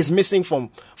name, is missing from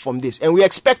this, and we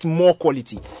expect more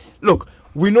quality. Look,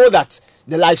 we know that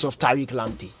the likes of Tariq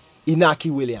Lamptey, Inaki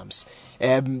Williams,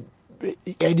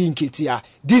 Eddie Nketiah,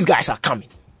 these guys are coming.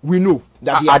 We know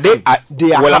that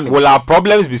they are coming. Will our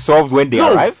problems be solved when they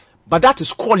arrive? But that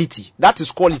is quality. That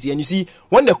is quality. And you see,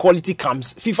 when the quality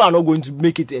comes, FIFA are not going to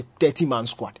make it a 30-man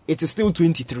squad. It is still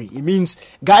 23. It means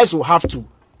guys will have to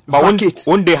vacate.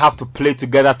 Won't they have to play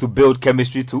together to build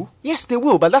chemistry too? Yes, they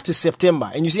will. But that is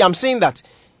September. And you see, I'm saying that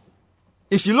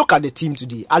if you look at the team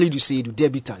today, Ali Duseidu,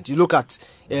 debutant. You look at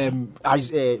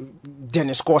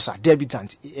Dennis Kosa,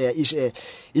 debutant.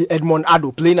 Edmond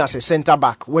Ado playing as a centre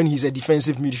back when he's a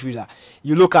defensive midfielder.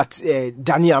 You look at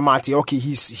Dani Amate. Okay,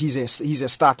 he's a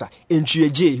starter.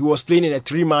 Nchueje, he was playing in a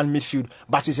 3-man midfield,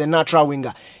 but he's a natural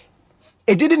winger.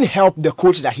 It didn't help the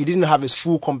coach that he didn't have his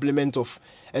full complement of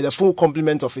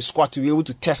his squad to be able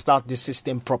to test out this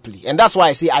system properly. And that's why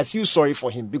I say I feel sorry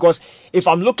for him, because if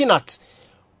I'm looking at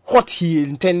what he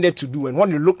intended to do and what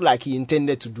it looked like he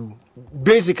intended to do,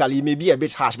 basically it may be a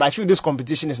bit harsh, but I feel this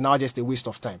competition is now just a waste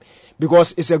of time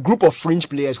because it's a group of fringe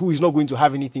players who is not going to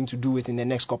have anything to do with in the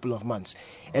next couple of months.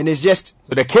 And it's just...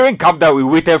 So the Kirin Cup that we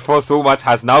waited for so much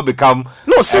has now become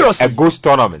a ghost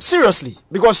tournament. Seriously,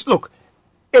 because look,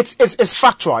 it's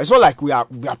factual. It's not like we are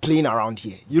playing around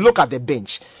here. You look at the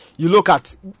bench, you look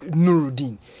at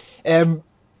Nuruddin,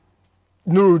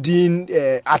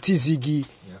 Atizigi,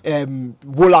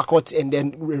 Wolakot, and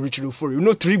then Richard Ofori. You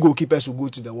know, 3 goalkeepers will go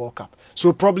to the World Cup.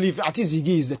 So probably if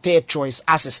Atizigi is the third choice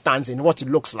as it stands and what it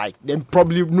looks like, then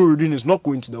probably Nuruddin is not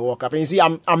going to the World Cup. And you see,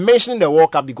 I'm mentioning the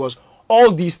World Cup because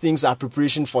all these things are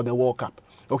preparation for the World Cup.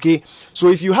 Okay, so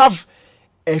if you have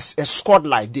a squad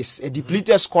like this, a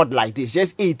depleted squad like this,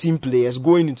 just 18 players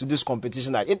going into this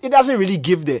competition, it doesn't really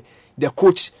give the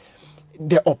coach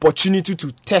the opportunity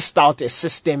to test out a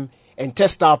system and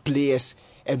test out players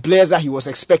and players that he was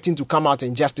expecting to come out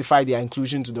and justify their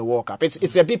inclusion to the World Cup.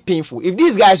 It's a bit painful. If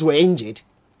these guys were injured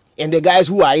and the guys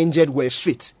who are injured were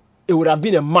fit, it would have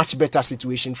been a much better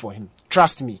situation for him.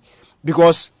 Trust me,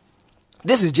 because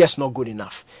this is just not good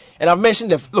enough. And I've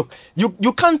mentioned that, look,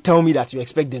 you can't tell me that you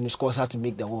expect Dennis Kosa to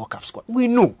make the World Cup squad. We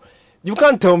know. You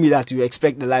can't tell me that you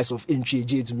expect the likes of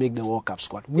Ncheje to make the World Cup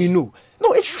squad. We know.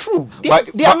 No, it's true. They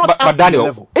are not up to the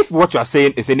level. If what you are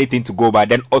saying is anything to go by,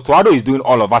 then Otuado is doing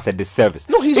all of us a disservice.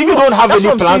 No, he's if not. You don't have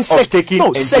any plans of taking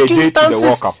Ncheje to the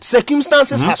World Cup.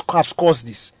 Circumstances have caused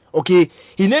this. Okay,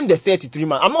 he named the 33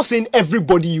 man. I'm not saying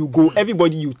everybody you go,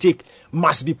 everybody you take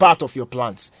must be part of your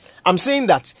plans. I'm saying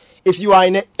that if you are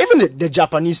in even the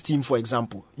Japanese team, for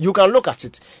example, you can look at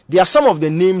it. There are some of the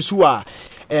names who are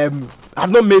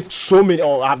have not made so many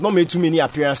or have not made too many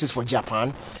appearances for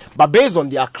Japan, but based on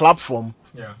their club form,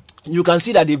 you can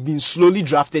see that they've been slowly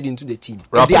drafted into the team.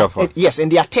 Yes, and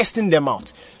they are testing them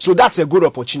out. So that's a good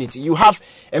opportunity. You have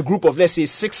a group of, let's say,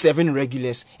 6-7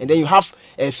 regulars, and then you have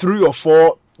 3 or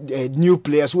 4 new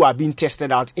players who are being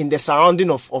tested out in the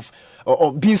surrounding of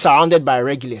being surrounded by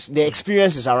regulars. The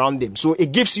experience is around them, so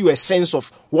it gives you a sense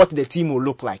of what the team will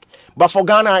look like. But for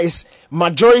Ghana, it's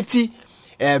majority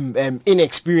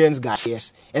inexperienced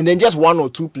guys, and then just 1 or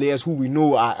 2 players who we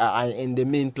know are in the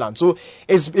main plan. So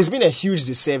it's been a huge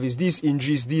disservice. These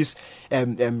injuries, these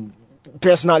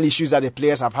personal issues that the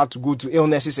players have had to go to,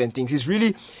 illnesses and things, it's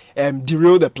really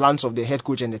derailed the plans of the head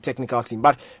coach and the technical team.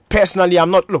 But personally, I'm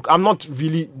not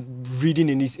really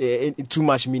reading too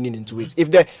much meaning into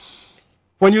it.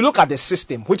 When you look at the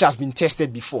system, which has been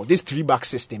tested before, this 3-back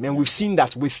system, and we've seen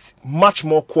that with much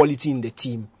more quality in the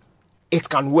team, it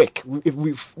can work.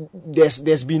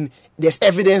 There's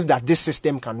evidence that this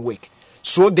system can work.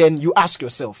 So then you ask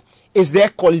yourself, is there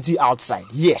quality outside?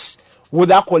 Yes. Would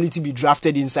that quality be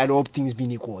drafted inside, all things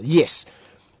being equal? Yes.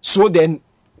 So then,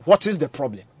 what is the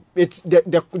problem? It's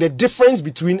the difference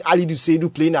between Alidu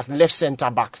Seidu playing at left centre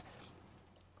back,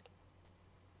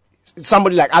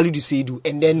 somebody like Alidu Seidu,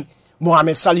 and then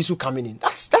Mohamed Salisu coming in.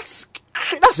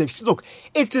 Look,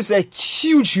 it is a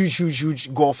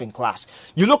huge gulf in class.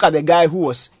 You look at the guy who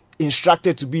was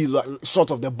instructed to be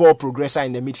sort of the ball progressor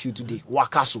in the midfield today,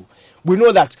 Wakaso. We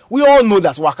all know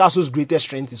that Wakaso's greatest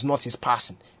strength is not his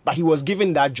passing, but he was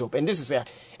given that job. And this is a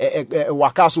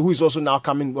Wakaso who is also now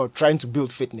coming or trying to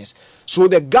build fitness. So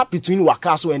the gap between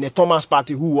Wakaso and the Thomas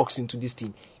Partey who walks into this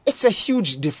team, it's a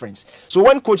huge difference. So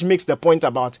when coach makes the point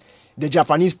about the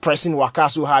Japanese pressing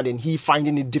Wakaso hard and he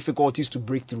finding it difficulties to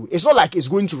break through, it's not like it's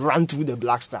going to run through the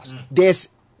Black Stars. There's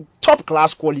top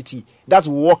class quality that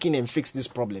will walk in and fix this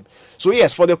problem. So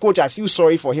yes, for the coach, I feel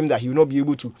sorry for him that he will not be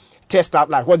able to test out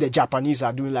like what the Japanese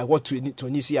are doing, like what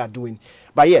Tunisia are doing.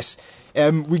 But yes,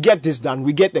 we get this done.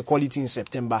 We get the quality in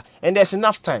September, and there's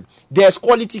enough time. There's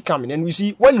quality coming, and we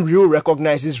see when Rio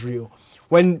recognizes Rio,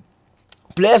 when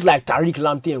players like Tariq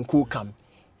Lamptey and co come,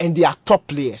 and they are top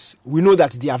players, we know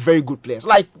that they are very good players.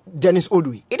 Like Dennis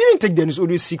Odoi. It didn't take Dennis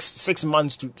Odoi six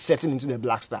months to settle into the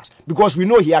Black Stars because we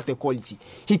know he had the quality.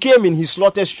 He came in, he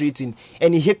slotted straight in,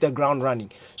 and he hit the ground running.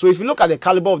 So if you look at the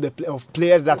caliber of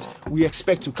players that we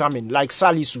expect to come in, like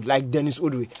Salisu, like Dennis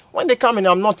Odoi, when they come in,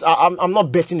 I'm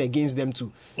not betting against them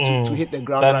to hit the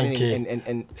ground running. Okay.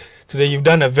 And today you've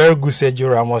done a very good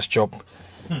Sergio Ramos job.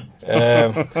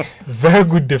 Very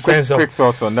good defense. Quick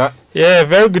thoughts on that. Yeah,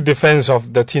 very good defense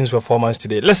of the team's performance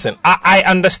today. Listen, I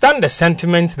understand the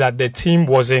sentiment that the team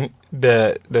wasn't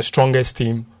the strongest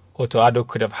team Otuado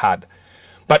could have had.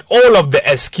 But all of the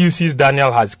excuses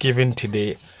Daniel has given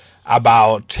today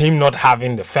about him not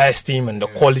having the first team and the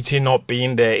quality not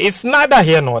being there, it's neither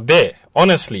here nor there,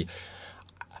 honestly.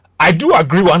 I do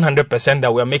agree 100%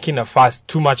 that we're making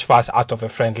too much fuss out of a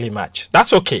friendly match.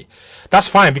 That's okay. That's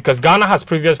fine because Ghana has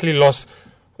previously lost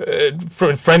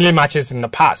friendly matches in the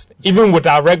past, even with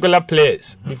our regular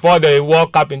players. Before the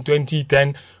World Cup in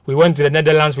 2010, we went to the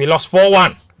Netherlands, we lost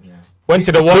 4-1. Went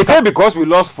to the World Cup. They say because we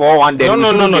lost 4-1, then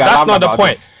no, that's not the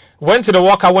point. Went to the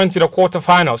World Cup, went to the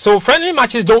quarterfinals. So friendly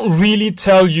matches don't really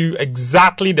tell you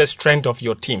exactly the strength of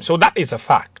your team. So that is a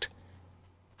fact.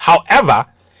 However,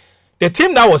 the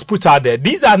team that was put out there,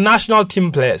 these are national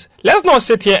team players. Let's not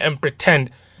sit here and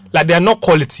pretend like they are not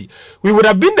quality. We would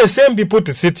have been the same people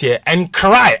to sit here and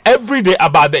cry every day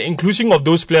about the inclusion of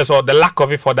those players, or the lack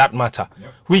of it for that matter.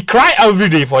 Yep. We cry every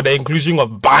day for the inclusion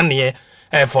of Barnier,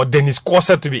 for Dennis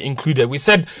Corser to be included. We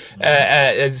said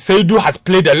Seydou has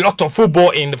played a lot of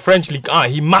football in the French League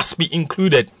 1. He must be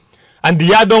included. And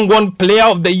Diadon won Player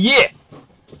of the Year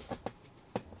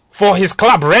for his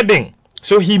club, Reading.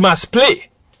 So he must play.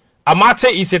 Amate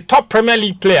is a top Premier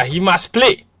League player. He must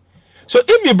play. So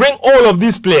if you bring all of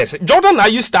these players, Jordan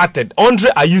Ayew started, Andre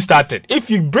Ayew started. If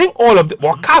you bring all of the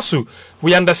Wakasu,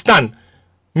 we understand.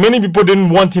 Many people didn't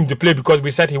want him to play because we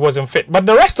said he wasn't fit. But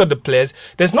the rest of the players,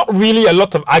 there's not really a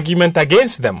lot of argument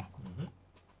against them.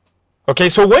 Okay,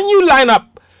 so when you line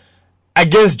up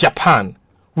against Japan,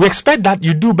 we expect that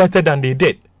you do better than they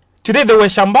did. Today they were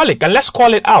shambolic, and let's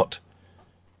call it out.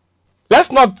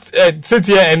 Let's not sit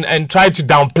here and try to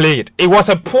downplay it. It was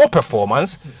a poor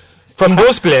performance from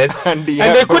those players, and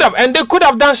they could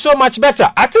have done so much better.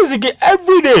 Atizigi,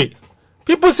 every day,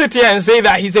 people sit here and say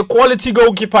that he's a quality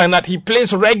goalkeeper and that he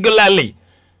plays regularly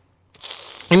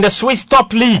in the Swiss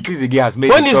top league. Has made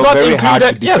when he's not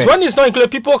included, yes, when he's not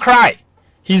included, people cry.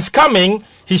 He's coming.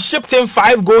 He shipped in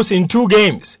 5 goals in 2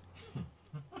 games.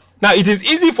 Now it is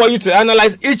easy for you to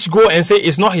analyze each goal and say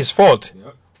it's not his fault.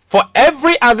 Yep. For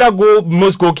every other goal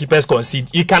most goalkeepers concede,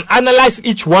 you can analyze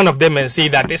each one of them and say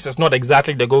that this is not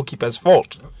exactly the goalkeeper's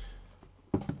fault.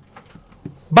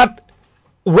 But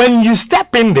when you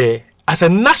step in there as a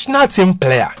national team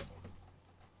player,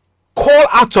 call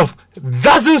out of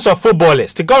dozens of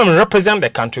footballers to come and represent the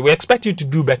country, we expect you to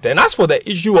do better. And as for the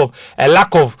issue of a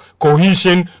lack of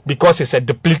cohesion because it's a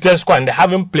depleted squad and they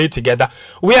haven't played together,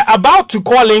 we are about to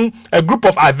call in a group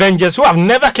of Avengers who have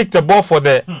never kicked a ball for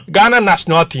the Ghana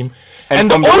national team.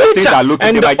 And the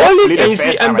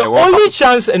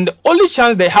only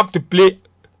chance they have to play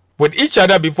with each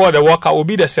other before the World Cup will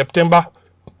be the September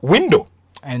window.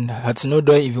 And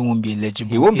Hudson-Odoi even won't be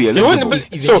eligible. He won't be eligible.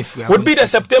 So would be the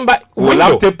September window. Will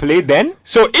have to play then.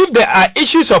 So if there are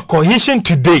issues of cohesion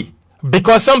today,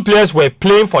 because some players were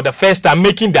playing for the first time,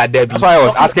 making their debut. That's why I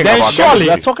was asking then about surely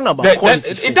we are talking about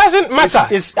quality. It doesn't matter.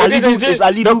 Is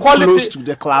Alidu close to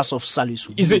the class of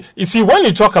Salisu? You see, when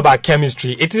you talk about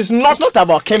chemistry, it is not. It's not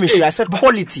about chemistry. I said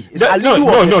quality. Is Alidu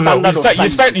on the standard of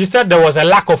Salisu? You said there was a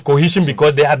lack of cohesion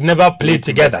because they had never played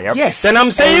together. Yep. Yes. Then I'm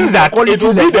saying that it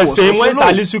will be the same when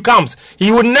Salisu comes.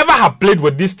 He would never have played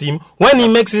with this team when he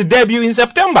makes his debut in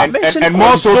September. And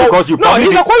more so because you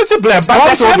he's a quality player. But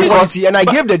also quality, and I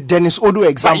gave the Dennis Odo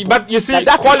example. But you see,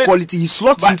 that is quality. He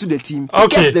slots into the team. He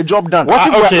gets the job done. What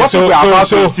if we're about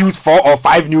to infuse 4 or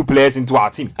 5 new players into our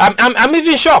team? I'm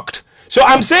even shocked. So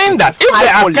I'm saying that if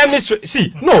there are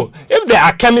if there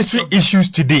are chemistry issues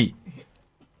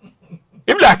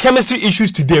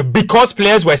today, because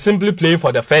players were simply playing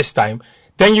for the first time,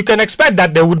 then you can expect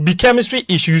that there would be chemistry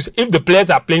issues if the players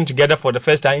are playing together for the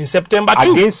first time in September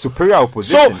too. Against superior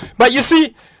opposition. So, but you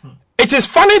see, it is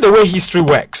funny the way history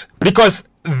works, because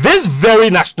this very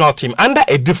national team under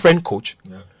a different coach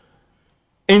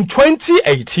in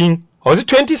 2018 or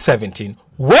 2017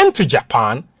 went to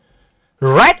Japan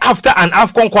right after an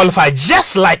AFCON qualifier,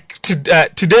 just like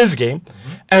today's game,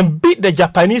 and beat the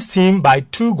Japanese team by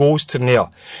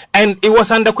 2-0. And it was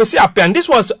under Kwesi Appiah, and this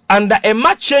was under a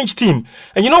match change team.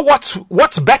 And you know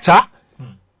what's better?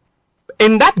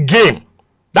 In that game,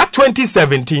 that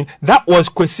 2017, that was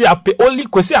Kwesi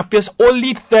Appiah's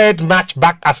only 3rd match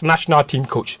back as national team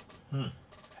coach.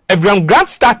 Everyone Grant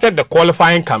started the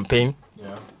qualifying campaign,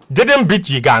 didn't beat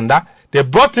Uganda. They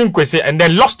brought in Kwesi and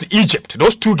then lost to Egypt.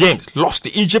 Those 2 games, lost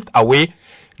to Egypt away,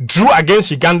 drew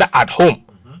against Uganda at home.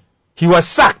 He was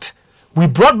sacked. We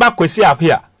brought back Kwesi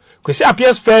Appiah. Kwesi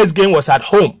Appiah's first game was at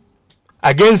home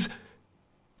against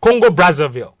Congo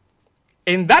Brazzaville.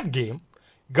 In that game,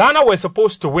 Ghana were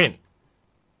supposed to win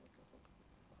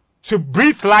to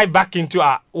breathe life back into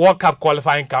our World Cup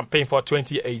qualifying campaign for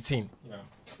 2018.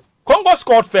 Congo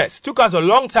scored first. Took us a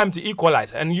long time to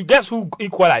equalize. And you guess who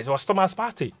equalized? It was Thomas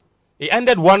Partey. It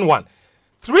ended 1-1.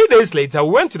 3 days later,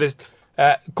 we went to the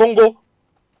Congo,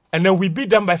 and then we beat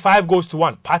them by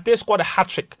 5-1. Partey scored a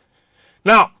hat-trick.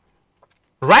 Now,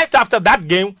 right after that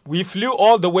game, we flew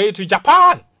all the way to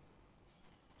Japan.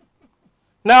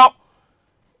 Now,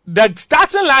 the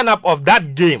starting lineup of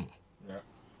that game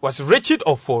was Richard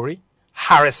Ofori,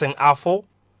 Harrison Afo,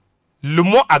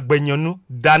 Lumo Agbenyonu,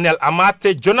 Daniel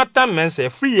Amate, Jonathan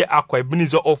Mensah, Free Akwa,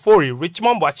 Ebenezer Ofori,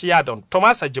 Richmond Boachiadon,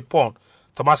 Thomas Ajipon,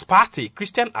 Thomas Partey,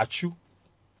 Christian Achu.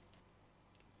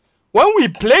 When we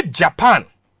played Japan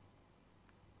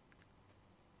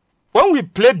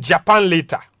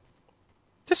later,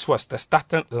 this was the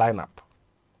starting lineup.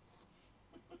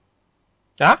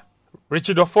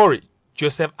 Richard Ofori,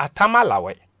 Joseph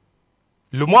Atamalawe.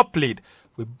 Lumo played.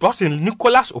 We brought in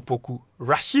Nicholas Opoku,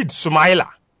 Rashid Sumaila,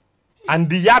 and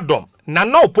Diadom.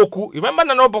 Nana Opoku. Remember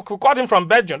Nana Opoku? We called him from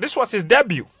Belgium. This was his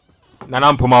debut.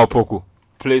 Nana Mpoma Opoku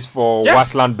plays for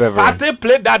Waasland Beveren. Partey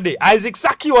played that day. Isaac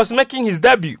Saki was making his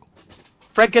debut.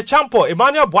 Frank Champo,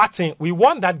 Emmanuel Boateng. We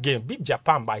won that game. Beat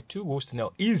Japan by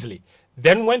 2-0 easily.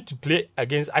 Then went to play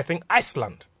against, I think,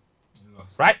 Iceland.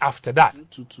 Right after that.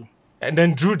 2-2. And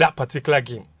then drew that particular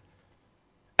game.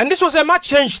 And this was a match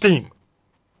change team.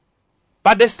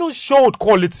 But they still showed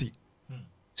quality.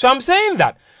 So I'm saying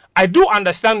that I do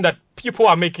understand that people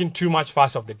are making too much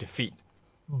fuss of the defeat.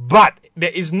 But there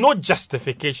is no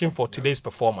justification for today's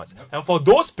performance. And for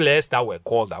those players that were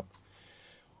called up,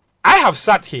 I have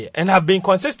sat here and have been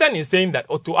consistent in saying that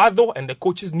Otto Addo and the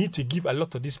coaches need to give a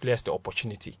lot of these players the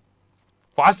opportunity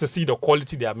for us to see the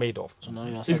quality they are made of. So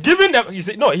he's giving them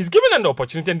the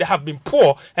opportunity and they have been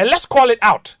poor, and let's call it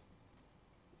out.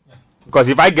 Because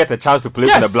if I get a chance to play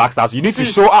for the Black Stars, you need to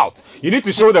show out. You need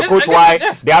to show the coach why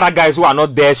the other guys who are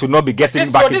not there should not be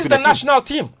getting back into the team. So this is the national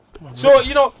team.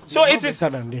 So it is.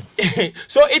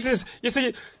 So it is. You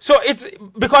see. So it's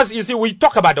because you see we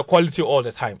talk about the quality all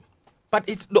the time, but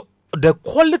it's the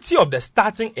quality of the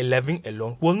starting 11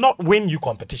 alone will not win you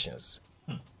competitions.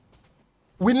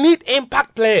 We need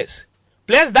impact players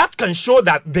that can show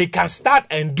that they can start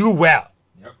and do well.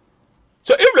 Yep.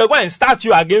 So if they go and start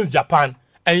you against Japan,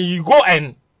 and you go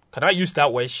and, can I use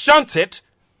that word, shunt it,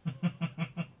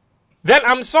 then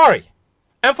I'm sorry.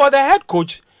 And for the head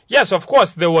coach, yes, of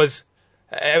course, there was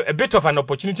a bit of an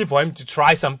opportunity for him to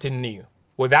try something new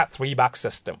with that 3-back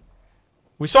system.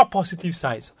 We saw positive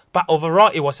signs, but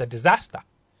overall, it was a disaster.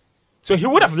 So he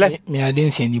would have learned. I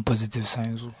didn't see any positive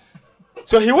signs.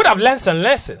 So he would have learned some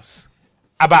lessons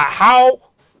about how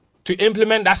to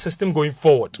implement that system going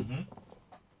forward. Mm-hmm.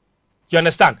 You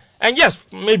understand? And yes,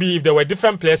 maybe if there were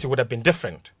different players, it would have been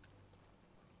different.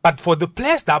 But for the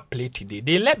players that played today,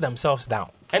 they let themselves down.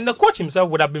 And the coach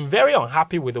himself would have been very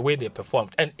unhappy with the way they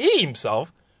performed. And he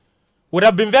himself would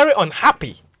have been very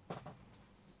unhappy.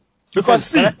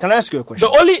 Because can I ask you a question?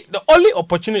 The only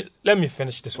opportunity, let me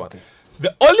finish this one. Okay.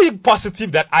 The only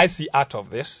positive that I see out of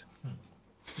this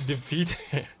defeat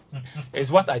is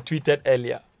what I tweeted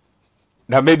earlier.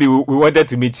 Now maybe we wanted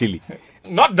to meet Chile.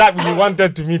 Not that we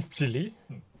wanted to meet Chile,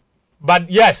 but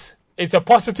yes, it's a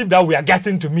positive that we are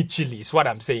getting to meet Chile, is what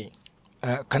I'm saying.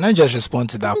 Can I just respond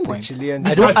to that point?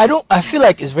 I feel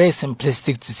like it's very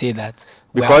simplistic to say that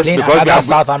because we have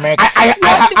South America. I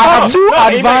have too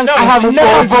advanced. I have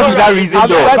never gone to that reason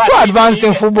though. We're too advanced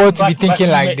in football to be thinking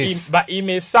like this. But it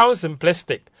may sound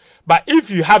simplistic. But if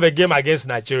you have a game against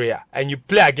Nigeria and you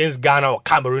play against Ghana or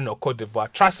Cameroon or Cote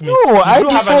d'Ivoire, trust me, I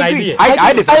disagree. Have an idea.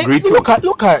 I disagree too.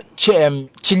 Look at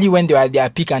Chile when they were at their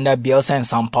peak under Bielsa and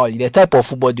São Paulo, the type of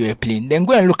football they were playing. Then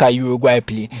go and look at Uruguay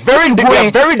playing. Very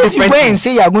different. If you go and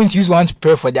say you are going to use one to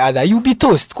prepare for the other, you'll be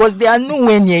toast because they are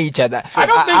nowhere near each other. I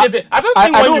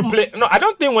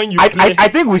don't think when you play. I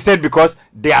think we said because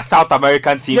they are South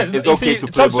American teams, it's okay to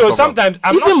play both of them. Sometimes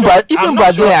even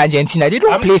Brazil and Argentina, they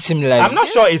don't play similarly. I'm not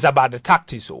sure it's about the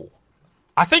tactics.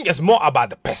 I think it's more about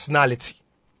the personality.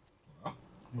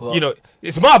 Well,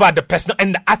 it's more about the person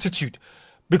and the attitude,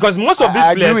 because most of these players.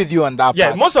 I agree with you on that.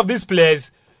 Yeah, most of these players.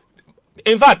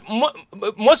 In fact,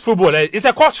 most footballers, it's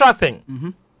a cultural thing. Mm-hmm.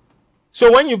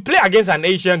 So when you play against an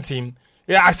Asian team,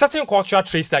 there are certain cultural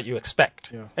traits that you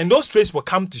expect, and those traits will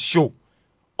come to show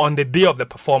on the day of the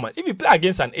performance. If you play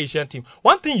against an Asian team,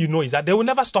 one thing you know is that they will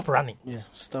never stop running. Yeah,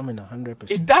 stamina, 100%.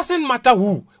 It doesn't matter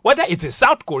who, whether it is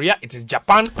South Korea, it is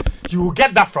Japan, you will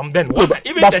get that from them.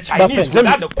 Even the Chinese,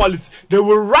 without the quality, they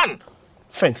will run.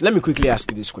 Friends, let me quickly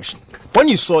ask you this question. When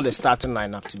you saw the starting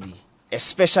lineup today,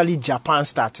 especially Japan's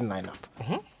starting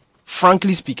lineup,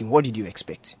 frankly speaking, what did you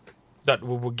expect? That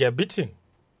we will get beaten.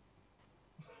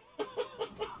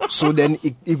 So then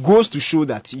it goes to show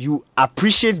that you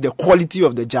appreciate the quality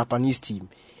of the Japanese team.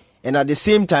 And at the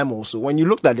same time also, when you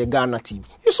looked at the Ghana team,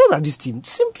 you saw that this team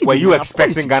simply... Were you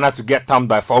expecting Ghana to get thumped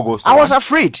by 4 goals? I was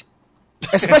afraid.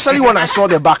 Especially when I saw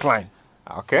the back line.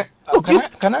 Okay. Look,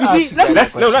 can I ask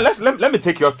you let me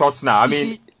take your thoughts now.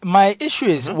 My issue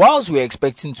is, whilst we're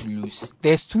expecting to lose,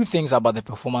 there's 2 things about the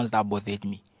performance that bothered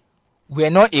me.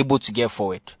 We're not able to get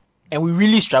forward. And we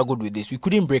really struggled with this. We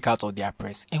couldn't break out of their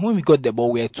press. And when we got the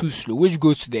ball, we were too slow, which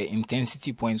goes to the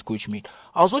intensity points coach made.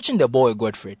 I was watching the ball with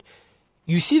Godfred.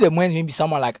 You see the when maybe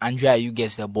someone like Andrea Ayew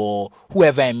gets the ball,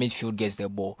 whoever in midfield gets the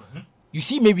ball. Mm-hmm. You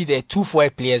see maybe the 2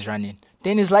 forward players running.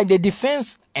 Then it's like the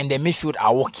defense and the midfield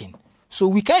are walking. So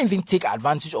we can't even take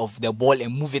advantage of the ball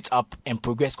and move it up and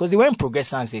progress because they weren't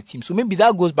progressing as a team. So maybe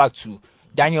that goes back to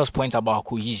Daniel's point about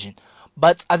cohesion.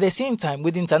 But at the same time,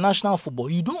 with international football,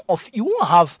 you won't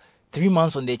have 3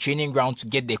 months on the training ground to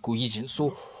get the cohesion.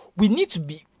 So we need to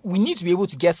be able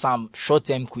to get some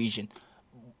short-term cohesion.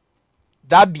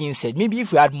 That being said, maybe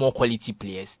if we had more quality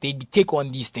players, they'd take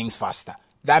on these things faster.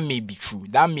 That may be true.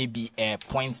 That may be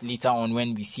points later on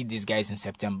when we see these guys in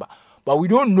September. But we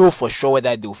don't know for sure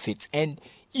whether they'll fit. And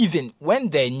even when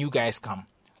the new guys come,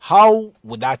 how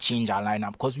would that change our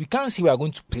lineup? Because we can't see we are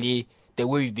going to play the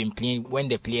way we've been playing when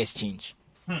the players change.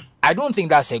 I don't think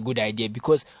that's a good idea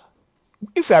because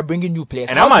if we are bringing new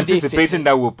players, and I'm anticipating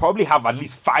that we'll probably have at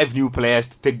least 5 new players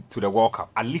to take to the World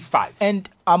Cup. At least 5. And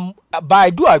but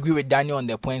I do agree with Daniel on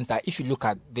the points that if you look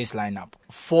at this lineup,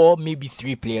 4, maybe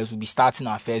 3 players will be starting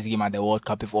our first game at the World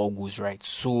Cup if all goes right.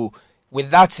 So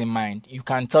with that in mind, you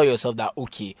can tell yourself that,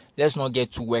 okay, let's not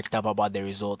get too worked up about the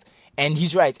result. And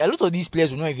he's right. A lot of these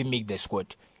players will not even make the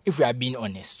squad, if we are being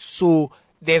honest. So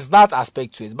there's that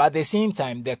aspect to it. But at the same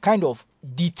time, the kind of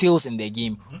details in the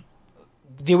game,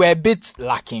 they were a bit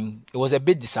lacking. It was a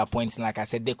bit disappointing. Like I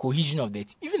said, the cohesion of the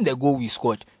team. Even the goal we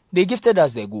scored, they gifted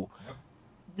us the goal. Yep.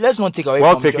 Let's not take away from...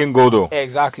 Well-taken goal, though.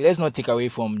 Exactly. Let's not take away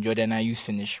from Jordan Ayew's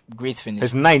finish. Great finish.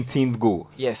 His 19th goal.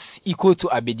 Yes. Equal to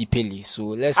Abedi Pele. So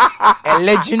let's... a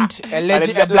legend,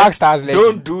 a Black Stars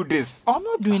legend. Don't do this. I'm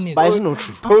not doing it. But it's not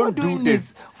true. Don't do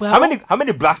this. Well, how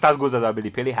many Black Stars goals does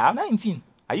Abedi Pele have? 19.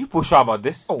 Are you sure about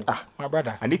this? Oh, my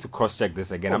brother. I need to cross-check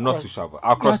this again. I'm not too sure about it.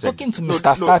 I'll cross-check. You're talking to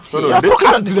Mr. Stats here. You're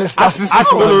talking to the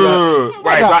statistics. No.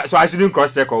 Right, so I shouldn't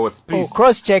cross-check or what? Please. Oh,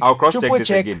 cross-check. I'll cross-check this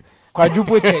again.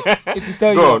 Quadruple check. It will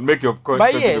tell you. Go on, make your...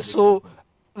 But yeah, so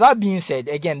that being said,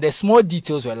 again, the small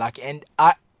details were lacking. And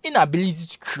our inability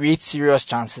to create serious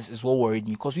chances is what worried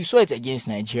me. Because we saw it against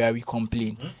Nigeria. We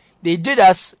complained. Mm-hmm. They did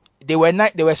us... They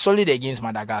were solid against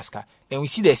Madagascar. Then we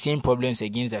see the same problems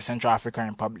against the Central African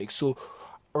Republic. So...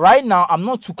 Right now, I'm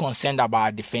not too concerned about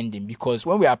our defending because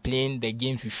when we are playing the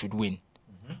games we should win,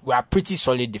 we are pretty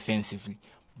solid defensively.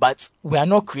 But we are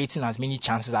not creating as many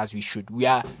chances as we should. We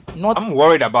are not... I'm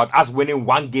worried about us winning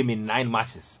 1 game in 9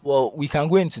 matches. Well, we can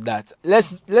go into that.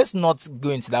 Let's not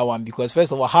go into that one because,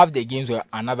 first of all, half the games were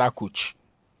another coach.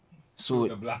 So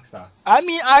the Black Stars. I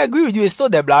mean, I agree with you. It's still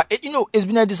the Black... it's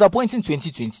been a disappointing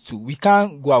 2022. We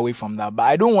can't go away from that. But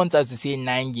I don't want us to say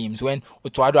 9 games when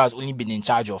Otuado has only been in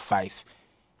charge of 5.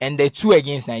 And the 2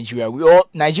 against Nigeria,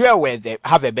 Nigeria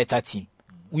have a better team.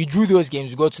 We drew those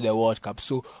games, we go to the World Cup.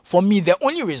 So for me, the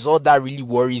only result that really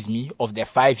worries me of the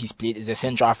 5 he's played is the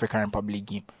Central African Republic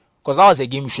game. Because that was a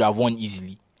game we should have won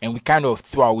easily. And we kind of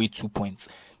threw away 2 points.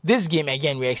 This game,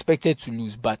 again, we expected to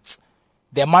lose. But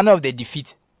the manner of the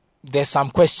defeat, there's some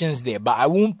questions there. But I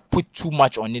won't put too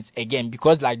much on it again.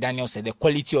 Because like Daniel said, the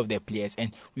quality of the players.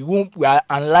 And we are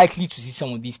unlikely to see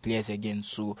some of these players again.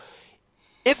 So...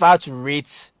 if I had to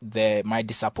rate my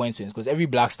disappointments, because every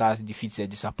Black Stars defeats their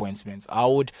disappointments, I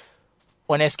would,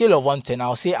 on a scale of 1 to 10,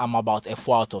 I'll say I'm about a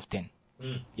 4 out of 10.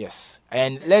 Yes.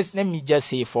 And let me just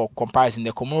say for comparison,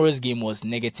 the Comoros game was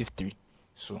 -3.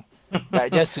 So,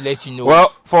 just to let you know.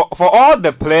 Well, for all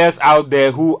the players out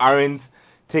there who aren't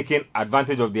taking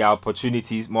advantage of their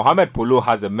opportunities, Mohamed Polo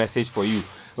has a message for you.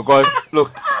 Because,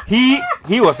 look, he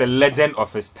was a legend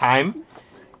of his time.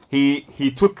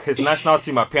 He took his national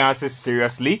team appearances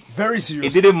seriously. Very seriously.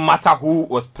 It didn't matter who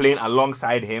was playing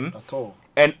alongside him. At all.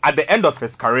 And at the end of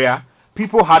his career,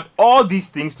 people had all these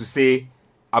things to say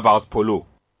about Polo.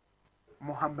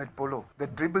 Mohamed Polo, the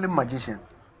dribbling magician.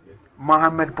 Yes.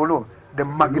 Mohamed Polo, the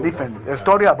magnificent. A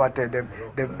story about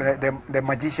the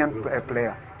magician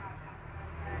player.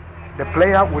 The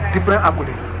player with different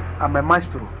accolades. I'm a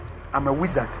maestro. I'm a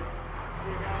wizard.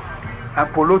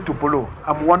 I'm Polo to Polo.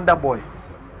 I'm Wonder Boy.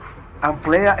 I'm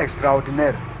player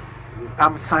extraordinaire.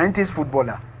 I'm scientist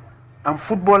footballer. I'm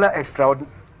footballer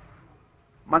extraordinaire.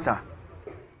 Masa,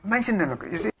 mention them.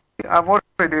 You see, I've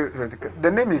already...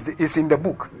 The name is in the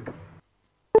book.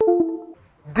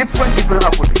 Different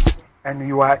accolades. And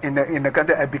you are in the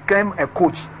country. I became a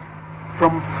coach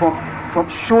from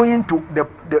showing to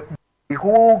the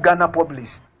whole Ghana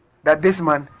populace that this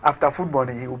man, after football,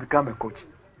 he will become a coach.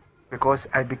 Because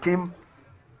I became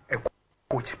a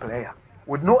coach player.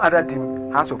 With no other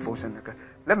team has of force.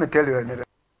 Let me tell you another.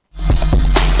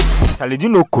 Charlie, do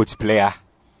you know coach player?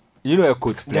 You know a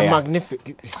coach player. The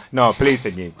magnificent. No, play it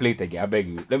again. Play it again. I beg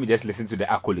you. Let me just listen to the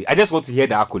accolades. I just want to hear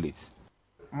the accolades.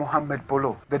 Mohamed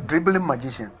Polo, the dribbling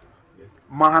magician.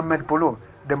 Mohamed Polo,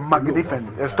 the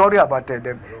magnificent. A story about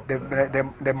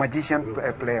the magician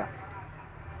player.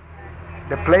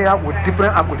 The player with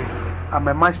different accolades. I'm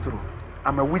a maestro.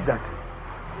 I'm a wizard.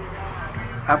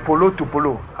 I'm Polo to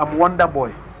Polo. I'm Wonder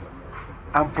Boy.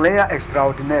 I'm player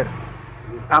extraordinaire.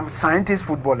 I'm scientist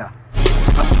footballer.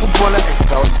 I'm footballer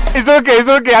extraordinaire. It's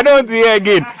okay. I don't want to hear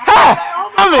again.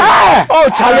 Oh,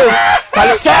 Charlie.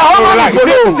 Say,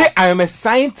 I am a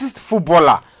scientist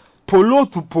footballer. Polo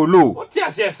to Polo. What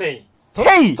you saying?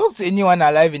 Talk to anyone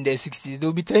alive in the 60s,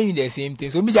 they'll be telling you the same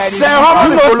thing. So, I'm a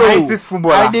scientist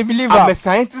footballer. I'm a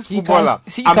scientist footballer.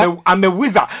 I'm a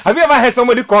wizard. Have you ever heard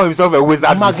somebody call himself a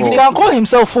wizard before? He can call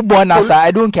himself footballer, sir.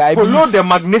 I don't care. Polo the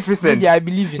Magnificent. I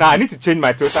believe in Now, I need to change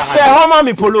my Twitter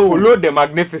handle. Polo the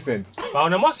Magnificent. But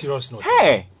on a more serious note,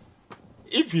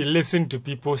 if you listen to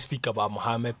people speak about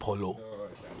Mohamed Polo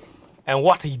and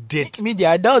what he did,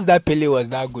 media doubts that Pele was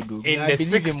that good. I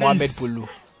believe 60s, in Mohamed Polo.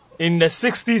 In the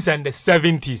 60s and the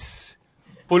 70s,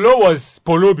 Polo was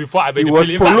Polo before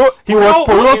Abedi Pele. He was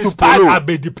Polo to Polo.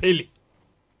 Abedi Pele.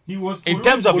 He was Polo in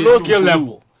terms of his skill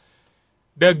level.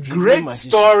 The great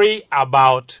story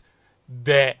about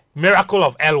the miracle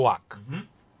of El-Wak,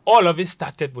 all of it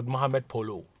started with Mohamed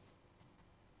Polo.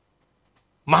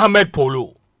 Mohamed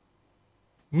Polo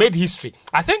made history.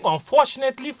 I think,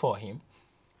 unfortunately for him,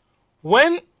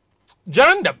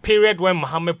 during the period when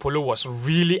Mohamed Polo was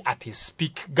really at his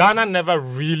peak, Ghana never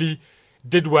really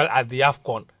did well at the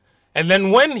AFCON. And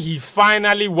then when he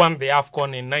finally won the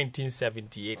AFCON in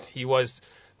 1978, he was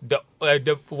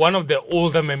one of the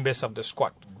older members of the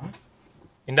squad.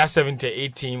 In that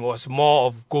 78 team was more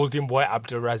of Golden Boy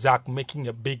Abdul Razak making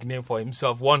a big name for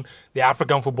himself, won the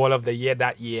African Footballer of the Year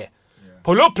that year. Yeah.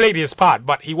 Polo played his part,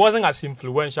 but he wasn't as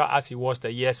influential as he was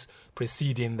the years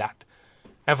preceding that.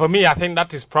 And for me, I think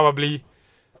that is probably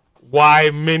why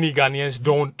many Ghanaians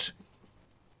don't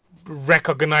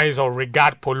recognize or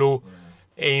regard Polo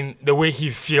in the way he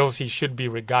feels he should be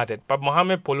regarded. But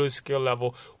Mohamed Polo's skill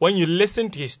level, when you listen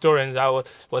to historians, I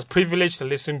was privileged to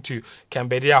listen to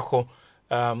Kambediako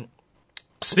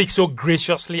speak so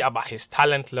graciously about his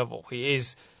talent level. He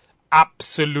is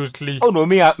absolutely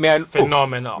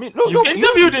phenomenal. You've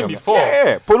interviewed him before.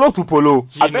 Yeah. Polo to Polo.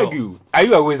 I beg you. Are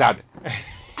you a wizard?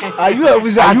 Are you a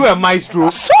wizard? Are you a maestro?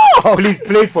 Sure. Please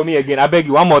play it for me again. I beg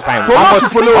you. One more time.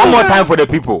 One more time for the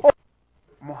people.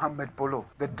 Mohamed Polo,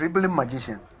 the dribbling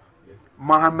magician.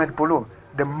 Mohamed Polo,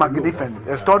 the magnificent.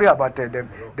 A story about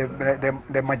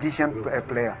the magician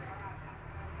player.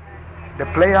 The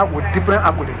player with different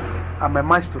accolades. I'm a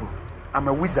maestro. I'm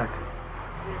a wizard.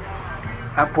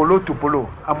 I'm Polo to Polo.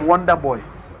 I'm Wonder Boy.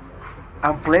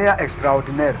 I'm player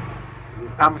extraordinaire.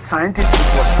 I'm scientist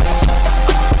footballer.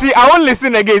 See, I won't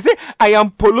listen again. Say, I am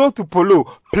Polo to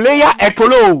Polo. Player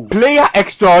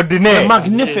extraordinaire.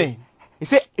 Magnificent.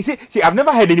 See, I've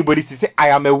never heard anybody say, I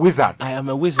am a wizard. I am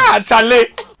a wizard. Charlie.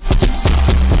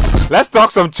 Let's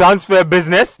talk some transfer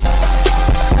business.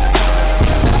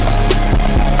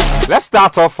 Let's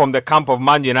start off from the camp of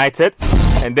Man United,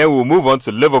 and then we'll move on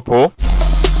to Liverpool.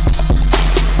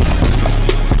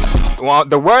 Well,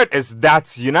 the word is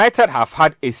that United have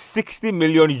had a 60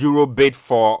 million euro bid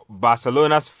for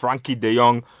Barcelona's Frankie de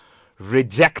Jong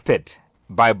rejected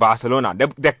by Barcelona.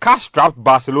 The cash-strapped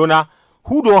Barcelona,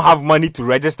 who don't have money to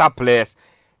register players,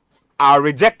 are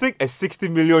rejecting a 60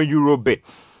 million euro bid.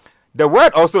 The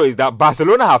word also is that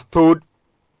Barcelona have told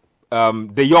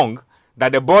de Jong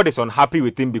that the board is unhappy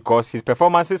with him because his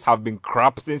performances have been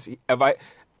crap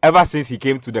ever since he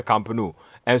came to the Camp Nou.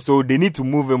 And so they need to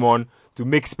move him on to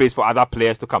make space for other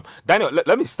players to come. Daniel,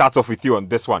 let me start off with you on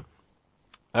this one.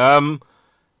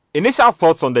 Initial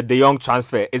thoughts on the De Jong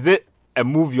transfer. Is it a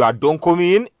move you are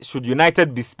coming in? Should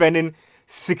United be spending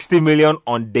 60 million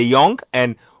on De Jong?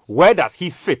 And where does he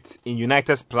fit in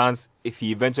United's plans if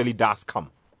he eventually does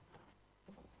come?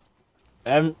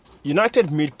 United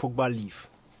made Pogba leave.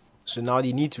 So now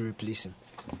they need to replace him.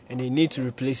 And they need to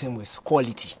replace him with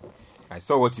quality. I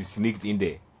saw what you sneaked in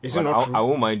there. Is it not true? I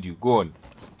won't mind you. Go on.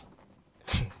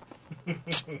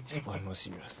 It's far more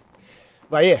serious.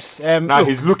 But yes. Now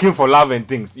he's looking for love and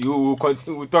things. You will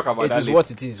continue. We'll talk about that. It is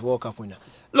what it is. World Cup winner.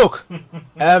 Look,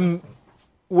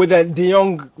 with the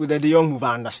De Jong move,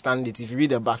 I understand it. If you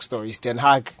read the backstories, Ten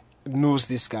Hag knows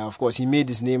this guy. Of course, he made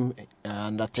his name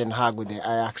under Ten Hag with the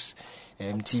Ajax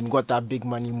team. Got that big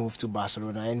money move to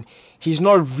Barcelona, and he's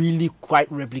not really quite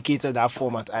replicated that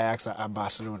form at Ajax at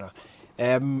Barcelona.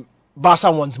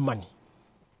 Barca want money.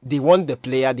 they want the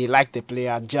player, they like the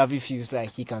player. Javi feels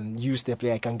like he can use the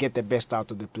player, he can get the best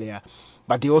out of the player.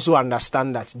 But they also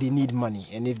understand that they need money.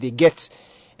 And if they get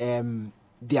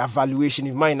their valuation,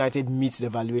 if Man United meets the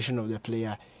valuation of the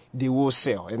player, they will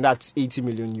sell. And that's 80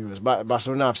 million euros. But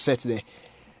Barcelona have set an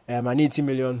 80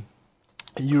 million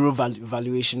euro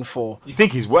valuation for... You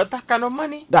think he's worth that kind of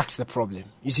money? That's the problem.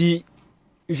 You see,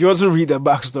 if you also read the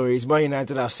backstories, Man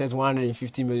United have set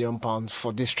 150 million pounds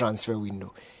for this transfer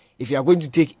window. If you are going to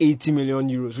take 80 million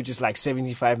euros, which is like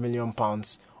 75 million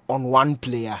pounds on one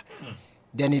player,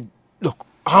 then look,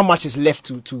 how much is left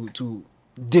to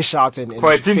dish out and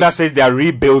for a team that says they are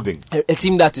rebuilding? A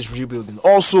team that is rebuilding.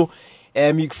 Also,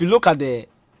 if you look at the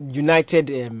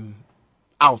United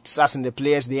outs, as in the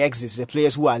players, the exits, the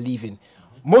players who are leaving,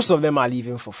 most of them are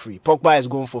leaving for free. Pogba is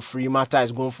going for free, Mata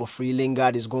is going for free,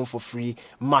 Lingard is going for free,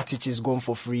 Matic is going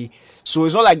for free. So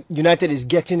it's not like United is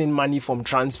getting in money from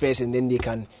transfers and then they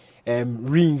can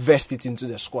reinvest it into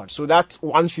the squad. So that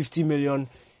 150 million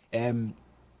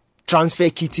transfer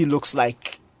kitty looks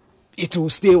like it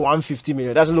will stay 150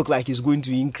 million. It doesn't look like it's going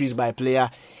to increase by player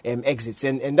exits.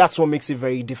 And that's what makes it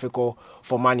very difficult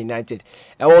for Man United.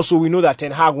 And also, we know that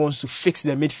Ten Hag wants to fix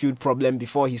the midfield problem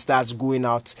before he starts going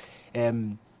out,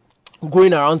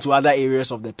 going around to other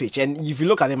areas of the pitch. And if you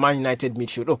look at the Man United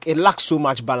midfield, look, it lacks so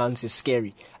much balance. It's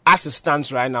scary. As it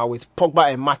stands right now, with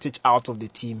Pogba and Matic out of the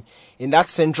team, in that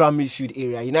central midfield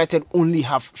area, United only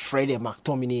have Fred and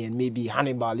McTominay and maybe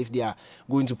Hannibal if they are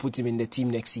going to put him in the team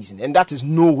next season. And that is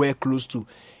nowhere close to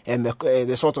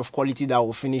the sort of quality that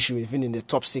will finish within in the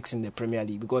top 6 in the Premier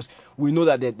League, because we know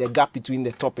that the gap between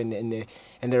the top and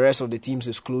the rest of the teams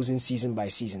is closing season by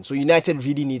season. So United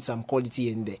really need some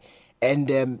quality in there.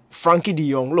 And Frankie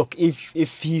de Jong, look,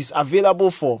 if he's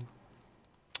available for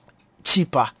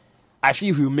cheaper, I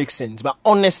feel he'll make sense. But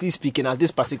honestly speaking, at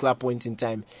this particular point in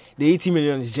time, the 80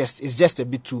 million is just a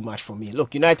bit too much for me.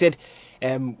 Look, United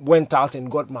went out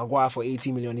and got Maguire for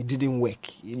 80 million. It didn't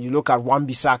work. You look at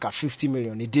Wan-Bissaka, 50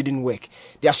 million. It didn't work.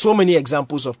 There are so many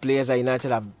examples of players that United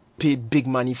have paid big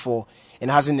money for and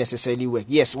hasn't necessarily worked.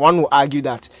 Yes, one will argue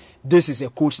that this is a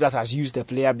coach that has used the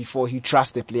player before he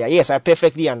trusts the player. Yes, I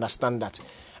perfectly understand that.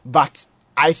 But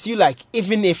I feel like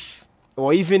even if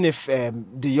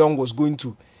De Jong is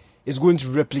going to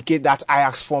replicate that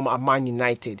Ajax form at Man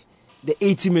United, the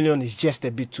 80 million is just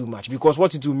a bit too much, because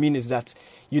what it will mean is that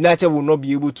United will not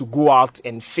be able to go out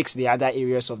and fix the other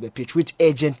areas of the pitch, which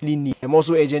urgently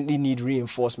need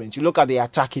reinforcement. You look at the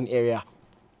attacking area,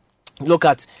 look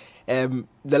at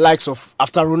the likes of,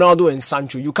 after Ronaldo and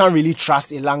Sancho, you can't really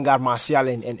trust Elanga, Martial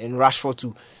and Rashford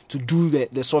to do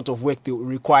the sort of work they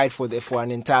required for an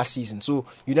entire season. So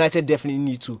United definitely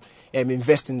need to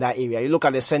invest in that area. You look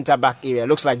at the centre-back area, it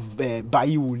looks like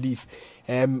Bailly will leave.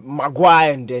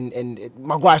 Maguire and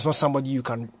Maguire is not somebody you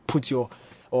can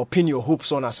pin your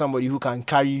hopes on as somebody who can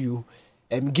carry you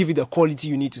and give you the quality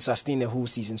you need to sustain the whole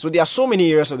season. So there are so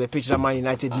many areas of the pitch that Man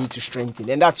United need to strengthen,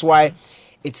 and that's why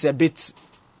it's a bit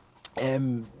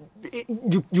you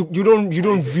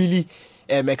don't really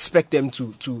expect them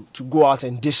to go out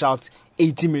and dish out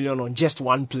 80 million on just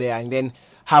one player and then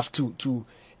have to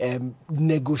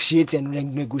negotiate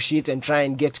and try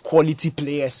and get quality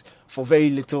players for very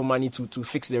little money to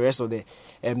fix the rest of the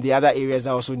other areas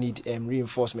that also need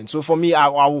reinforcement. So for me, I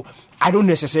don't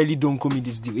necessarily commit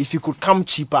this deal. If you could come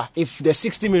cheaper, if the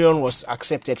 60 million was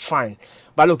accepted, fine.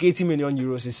 But look, 80 million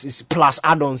euros is plus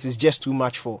add-ons is just too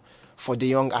much for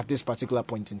De Jong at this particular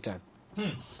point in time.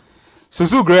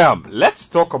 Susu Graham, let's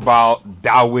talk about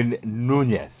Darwin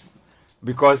Nunez,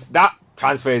 because that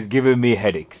transfer is giving me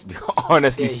headaches,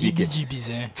 honestly speaking.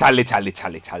 Charlie.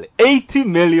 80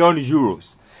 million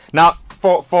euros. Now,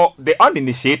 for the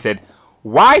uninitiated,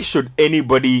 why should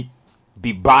anybody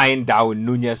be buying Darwin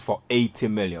Nunez for 80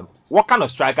 million? What kind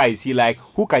of striker is he like?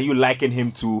 Who can you liken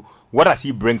him to? What does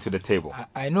he bring to the table?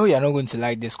 I know you're not going to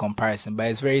like this comparison, but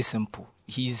it's very simple.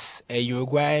 He's a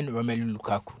Uruguayan Romelu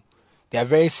Lukaku. They are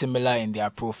very similar in their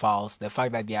profiles. The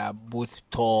fact that they are both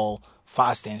tall,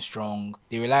 fast and strong.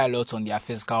 They rely a lot on their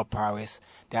physical prowess.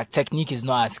 Their technique is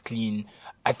not as clean.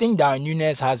 I think Darwin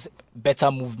Nunez has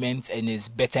better movement and is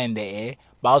better in the air,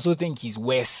 but I also think he's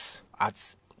worse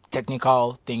at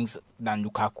technical things than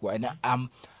Lukaku. And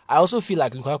I also feel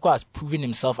like Lukaku has proven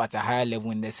himself at a higher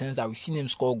level in the sense that we've seen him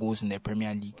score goals in the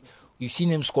Premier League. We've seen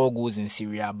him score goals in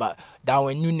Syria, but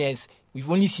Darwin Nunez,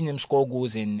 we've only seen him score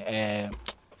goals in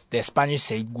the Spanish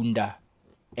Segunda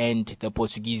and the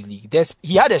Portuguese League.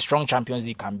 He had a strong Champions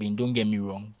League campaign, don't get me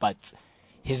wrong, but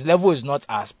his level is not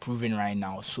as proven right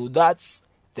now. So that's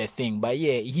the thing. But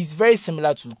yeah, he's very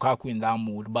similar to Lukaku in that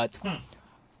mode. But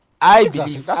I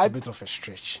believe that's a bit of a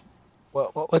stretch.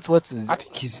 What's his... I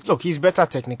think he's better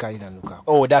technically than Lukaku.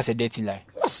 Oh, that's a dirty lie.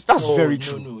 That's very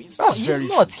true. No, that's very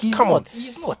true.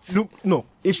 He's not. Look, no.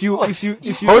 If you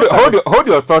hold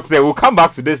your thoughts there. We'll come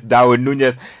back to this Darwin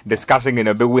Núñez discussion in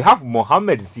a bit. We have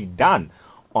Mohamed Zidane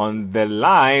on the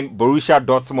line, Borussia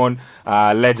Dortmund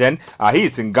legend. He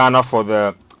is in Ghana for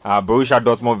the Borussia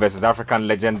Dortmund versus African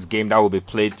Legends game that will be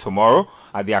played tomorrow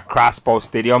at the Accra Sports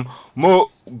Stadium. Mo,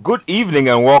 good evening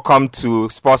and welcome to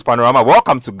Sports Panorama.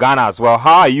 Welcome to Ghana as well.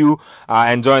 How are you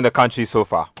enjoying the country so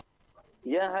far?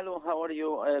 Yeah, hello, how are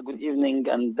you? Good evening.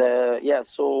 And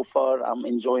so far I'm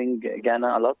enjoying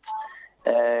Ghana a lot.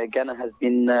 Ghana has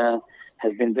been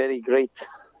very great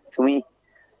to me.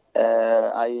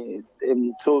 To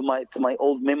my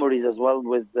old memories as well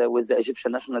with the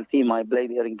Egyptian national team. I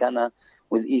played here in Ghana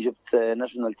with Egypt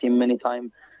national team many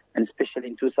times, and especially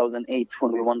in 2008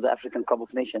 when we won the African Cup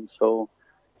of Nations. So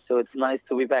it's nice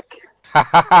to be back.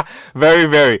 Very,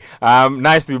 very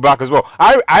nice to be back as well.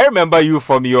 I remember you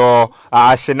from your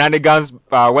shenanigans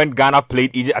when Ghana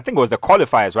played Egypt. I think it was the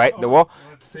qualifiers, right?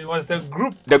 It was the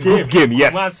group game,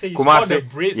 yes.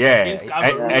 Kumasi, yeah.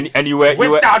 And you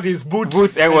were out his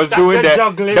boots and was doing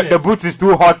the boots is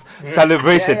too hot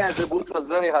celebration. Yeah, the boot was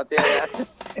very hot. Yeah.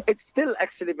 It's still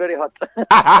actually very hot.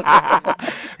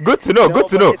 Good to know. Good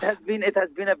to know. It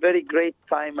has been a very great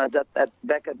time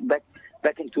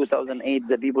back in 2008.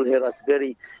 The people here are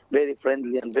very, very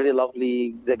friendly and very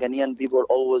lovely. The Ghanaian people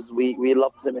always we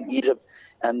loved them in Egypt,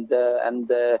 and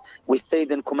we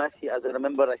stayed in Kumasi. As I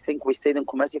remember, I think we stayed in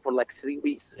Kumasi for like 3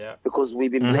 weeks because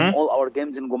we've been playing all our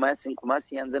games in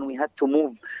Kumasi, and then we had to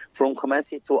move from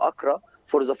Kumasi to Accra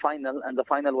for the final, and the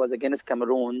final was against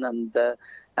Cameroon,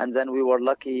 and then we were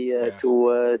lucky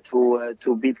to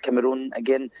beat Cameroon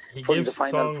again for the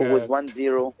final with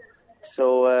 1-0.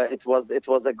 So it was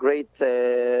a great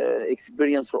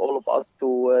experience for all of us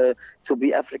to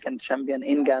be African champion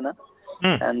in Ghana,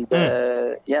 and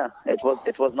it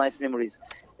was nice memories.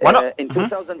 In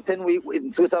 2010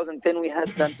 we had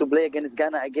then to play against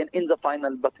Ghana again in the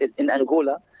final, but in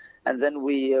Angola, and then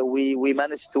we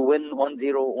managed to win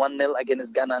 1-0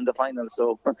 against Ghana in the final.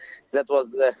 So that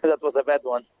was a bad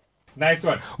one. Nice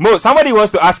one. Mo, somebody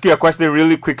wants to ask you a question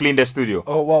really quickly in the studio.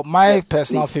 Oh, well, my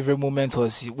personal favorite moment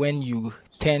was when you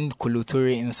turned Kolo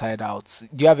Touré inside out.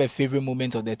 Do you have a favorite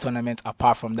moment of the tournament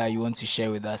apart from that you want to share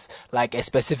with us? Like a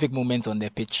specific moment on the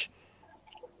pitch?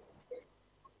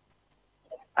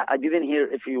 I didn't hear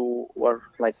if you were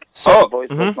like... Sorry.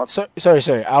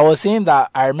 I was saying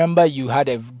that I remember you had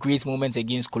a great moment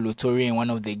against Kolo Touré in one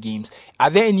of the games.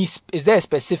 Is there a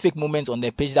specific moment on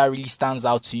the pitch that really stands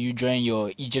out to you during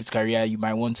your Egypt career you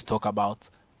might want to talk about?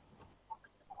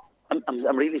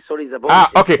 I'm really sorry, the voice.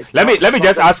 Okay. Let me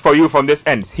just ask for you from this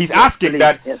end. He's asking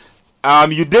that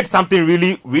you did something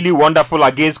really, really wonderful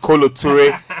against Kolo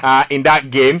Touré in that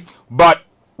game, but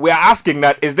we are asking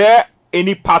that is there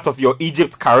any part of your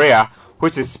Egypt career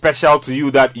which is special to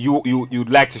you that you'd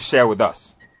like to share with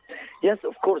us? Yes,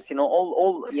 of course.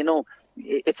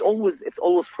 It's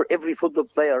always for every football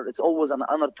player. It's always an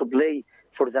honor to play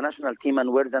for the national team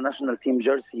and wear the national team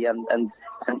jersey and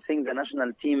sing the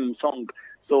national team song.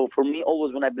 So for me,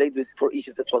 always when I played for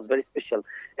Egypt, it was very special.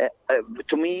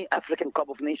 To me, African Cup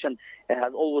of Nations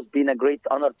has always been a great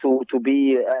honor to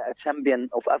be a champion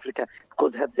of Africa,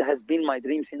 because it has been my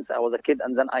dream since I was a kid.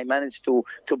 And then I managed to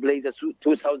play the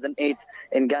 2008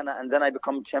 in Ghana, and then I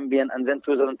become champion, and then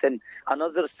 2010.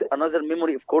 Another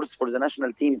memory, of course, for the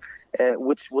national team,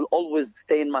 which will always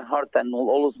stay in my heart and will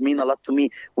always mean a lot to me,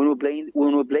 when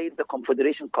we played the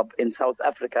Confederation Cup in South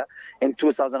Africa in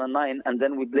 2009, and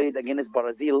then we played against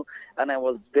Brazil, and I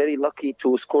was very lucky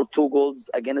to score 2 goals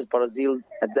against Brazil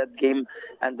at that game,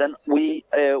 and then we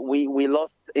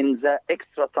lost in the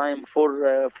extra time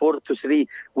 4-3.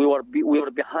 We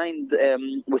were behind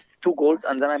with 2 goals,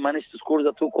 and then I managed to score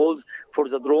the 2 goals for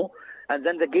the draw. And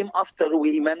then the game after,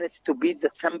 we managed to beat the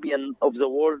champion of the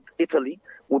world, Italy.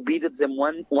 We beat them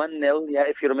 1-0. Yeah,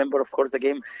 if you remember, of course, the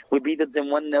game. We beat them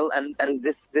 1-0. And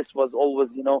this was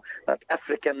always, like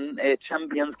African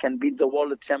champions can beat the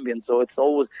world champion. So it's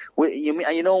always,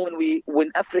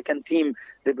 when African team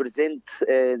represent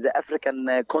the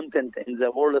African content in the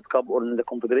World Cup or in the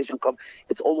Confederation Cup,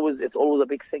 it's always a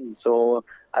big thing. So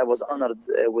I was honored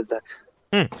with that.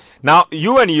 Now,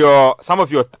 you and some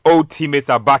of your old teammates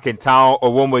are back in town.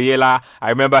 Owomoyela, I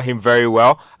remember him very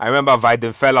well. I remember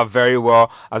Weidenfeller very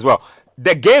well as well.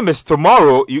 The game is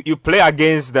tomorrow. You play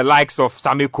against the likes of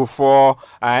Sami Kufuor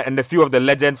and a few of the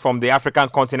legends from the African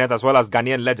continent, as well as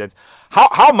Ghanaian legends.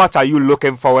 How much are you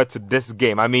looking forward to this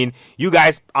game? I mean, you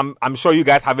guys, I'm sure you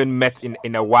guys haven't met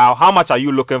in a while. How much are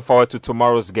you looking forward to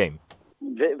tomorrow's game?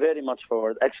 Very much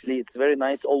forward. Actually, it's very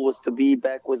nice always to be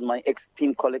back with my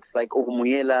ex-team colleagues like Ovo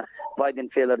Muyela,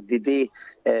 Weidenfeller, Dede,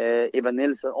 Evan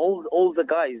Nilsson, all the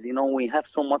guys. You know, we have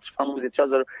so much fun with each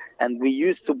other, and we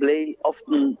used to play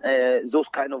often those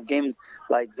kind of games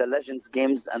like the Legends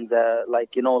games and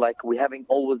we're having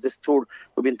always this tour.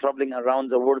 We've been traveling around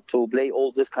the world to play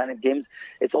all this kind of games.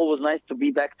 It's always nice to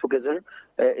be back together.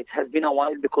 It has been a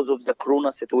while because of the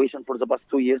Corona situation for the past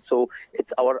 2 years, so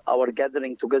it's our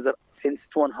gathering together since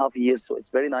 2.5 years, so it's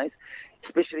very nice,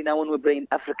 especially now when we play in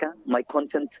Africa. My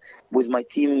content with my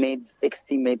teammates,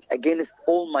 ex-teammates, against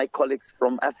all my colleagues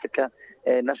from Africa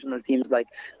national teams, like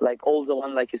all the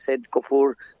one, like you said,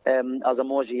 Kofur,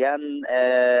 Asamoah Gyan,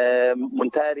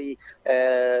 Muntari,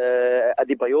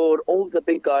 Adebayor, all the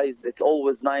big guys. It's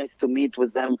always nice to meet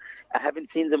with them. I haven't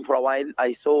seen them for a while.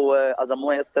 I saw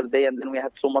Asamoah yesterday, and then we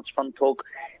had so much fun talk.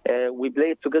 We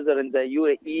played together in the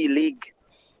UAE League.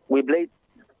 We played.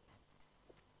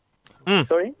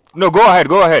 Sorry? No, go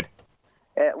ahead.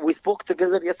 We spoke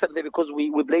together yesterday because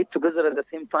we played together at the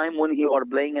same time when he was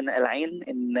playing in Al Ain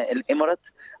in Al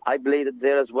Emirates. I played it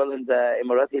there as well in the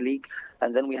Emirati League,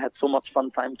 and then we had so much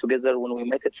fun time together when we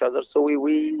met each other. So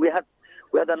we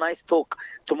had a nice talk.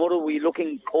 Tomorrow we're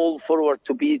looking all forward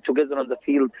to be together on the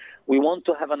field. We want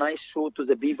to have a nice show to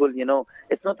the people. You know,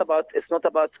 it's not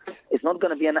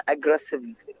going to be an aggressive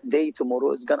day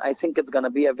tomorrow. I think it's going to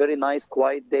be a very nice,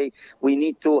 quiet day. We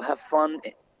need to have fun.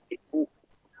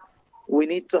 We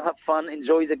need to have fun,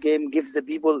 enjoy the game, give the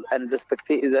people and the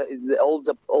spectators, all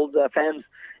the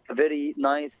fans, a very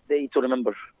nice day to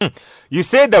remember. You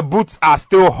say the boots are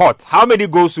still hot. How many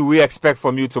goals do we expect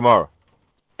from you tomorrow?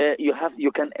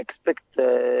 You can expect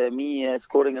me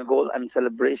scoring a goal and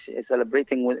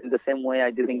celebrating in the same way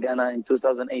I did in Ghana in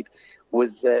 2008,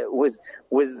 with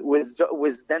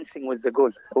dancing with the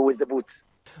goal, with the boots.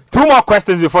 2 more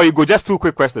questions before you go. Just 2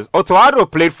 quick questions. Otto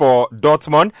Addo played for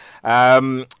Dortmund.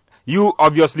 You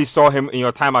obviously saw him in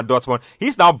your time at Dortmund.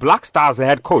 He's now Black Stars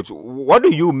head coach. What do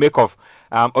you make of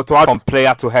Otto Addo from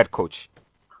player to head coach?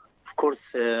 Of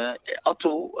course,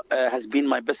 Otto has been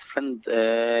my best friend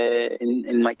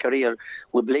in my career.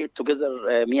 We played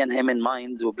together, me and him in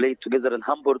Mainz. We played together in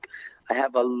Hamburg. I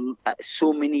have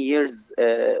so many years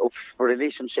of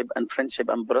relationship and friendship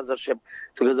and brothership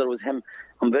together with him.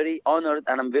 I'm very honored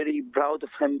and I'm very proud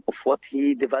of him, of what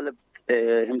he developed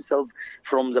himself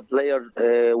from the player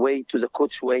way to the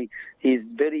coach way.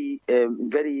 He's very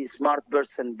smart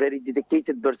person, very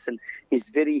dedicated person.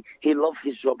 He loves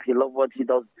his job, he loves what he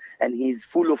does, and he's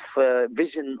full of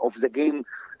vision of the game,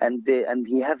 and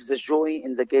he has the joy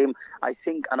in the game. I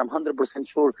think, and I'm 100%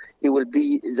 sure, he will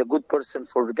be the good person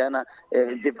for Ghana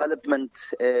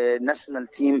development national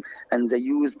team and the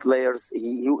youth players.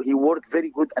 He worked very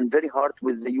good and very hard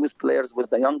with the youth players, with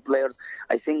the young players.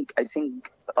 I think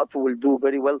Otto will do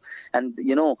very well, and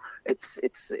you know, it's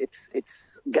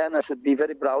Ghana should be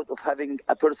very proud of having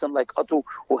a person like Otto,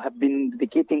 who have been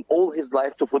dedicating all his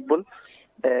life to football,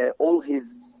 all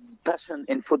his passion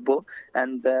in football,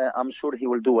 and I'm sure he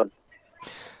will do well.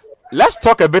 Let's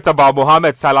talk a bit about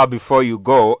Mohamed Salah before you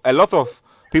go. A lot of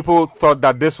people thought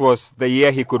that this was the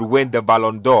year he could win the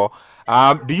Ballon d'Or.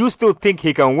 Do you still think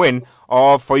he can win,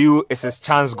 or for you is his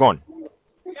chance gone?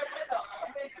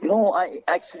 No,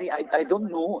 I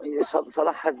don't know.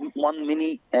 Salah has won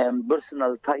many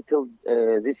personal titles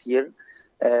this year.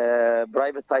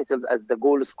 Private titles as the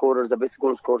goal scorer, the best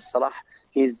goal scorer. Salah,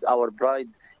 he's our pride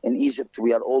in Egypt.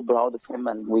 We are all proud of him,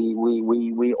 and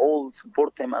we all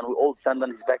support him, and we all stand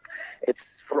on his back.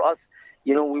 It's for us,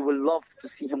 you know, we will love to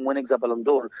see him winning the Ballon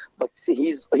d'Or, but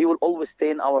he will always stay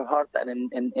in our heart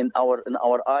and in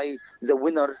our eye, the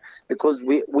winner, because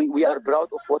we are proud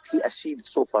of what he achieved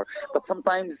so far. But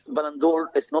sometimes Ballon d'Or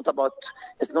is not about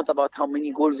how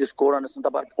many goals you score, and it's not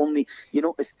about only, you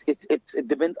know, it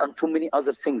depends on too many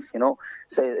other things, you know.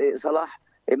 So Salah,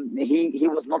 he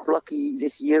was not lucky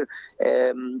this year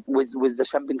with the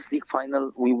Champions League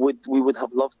final. We would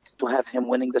have loved to have him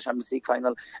winning the Champions League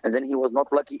final, and then he was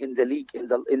not lucky in the league in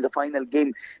the final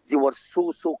game. They were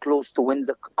so close to win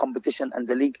the competition and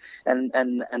the league and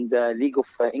the League of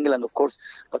England, of course,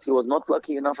 but he was not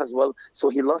lucky enough as well. So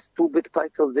he lost 2 big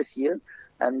titles this year.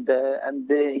 And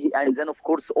then, of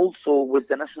course, also with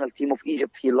the national team of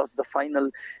Egypt, he lost the final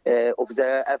of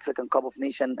the African Cup of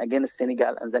Nations against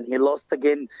Senegal, and then he lost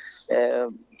again.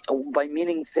 By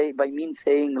mean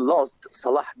saying lost,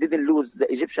 Salah didn't lose.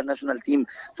 The Egyptian national team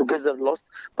together lost,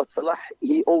 but Salah,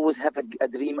 he always have a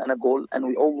dream and a goal, and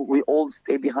we all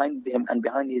stay behind him and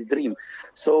behind his dream.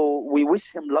 So we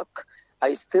wish him luck.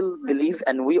 I still believe,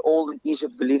 and we all in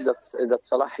Egypt believe that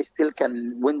Salah, he still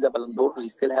can win the Ballon d'Or. He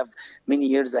still have many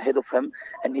years ahead of him,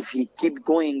 and if he keep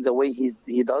going the way he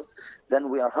does, then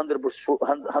we are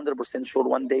 100% sure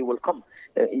one day will come.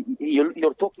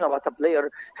 You're talking about a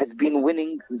player has been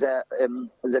winning the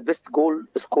best goal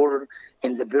scorer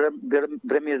in the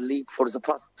Premier League for the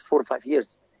past 4 or 5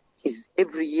 years.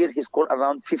 Every year he scored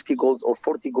around 50 goals or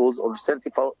 40 goals or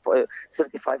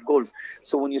 35 goals.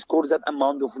 So when you score that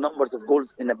amount of numbers of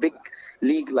goals in a big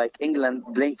league like England,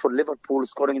 playing for Liverpool,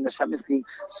 scoring in the Champions League,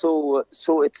 so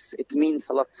it means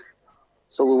a lot.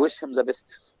 So we wish him the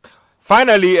best.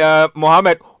 Finally,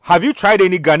 Mohamed, have you tried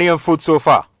any Ghanaian food so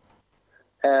far?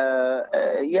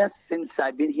 Yes, since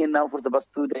I've been here now for the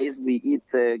past 2 days, we eat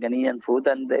Ghanaian food,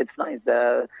 and it's nice.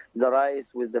 The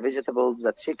rice with the vegetables,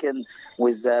 the chicken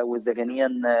with the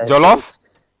Ghanaian jollof.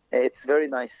 It's very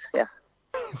nice. Yeah.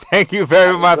 Thank you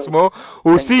very much, Mo.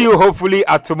 We'll see you hopefully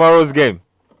at tomorrow's game.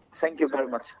 Thank you very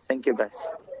much. Thank you, guys.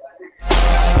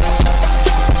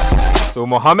 So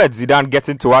Mohamed Zidane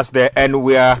getting to us there, and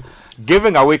we are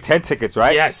giving away 10 tickets,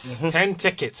 right? Yes, 10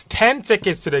 tickets. 10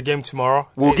 tickets to the game tomorrow.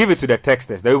 We'll give it to the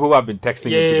texters, the people who have been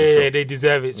texting into the show. Yeah, they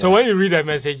deserve it. So when you read a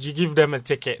message, you give them a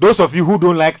ticket. Those of you who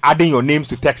don't like adding your names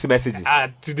to text messages.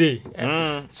 Today.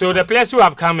 So the players who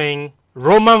have come in,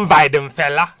 Roman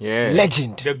Weidenfeller. Yeah.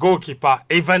 Legend. The goalkeeper,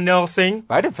 Ivan Nelson.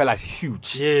 Weidenfeller is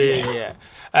huge. Yeah.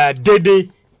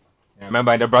 Dede.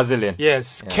 Remember, in the Brazilian.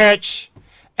 Yes, Kerch.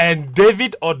 And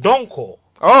David Odonko.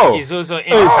 Oh, he's also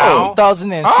in town.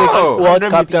 2006 World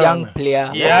Cup young player.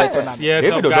 Yes.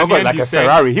 David Odonko, like a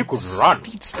Ferrari, he could run.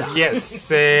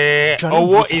 Yes.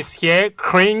 Owo is here.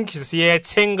 Krink is here.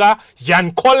 Tinga.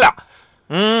 Yankola.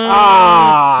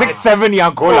 6'7"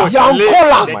 Yankola.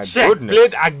 Yankola. My goodness.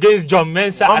 Played against John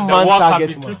Mensah at the World Cup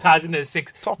in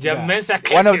 2006. John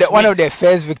Mensah. One of the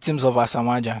first victims of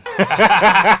Asamajan.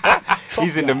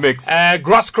 He's in the mix.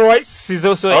 Grosskreutz is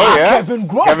also in. Kevin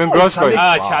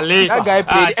Grosskreutz. Charlie. That guy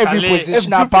played every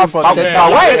position apart from center.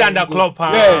 Under club.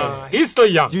 He's still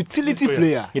young. Utility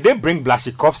player. He didn't bring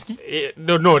Blaszczykowski?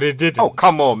 No, they didn't. Oh,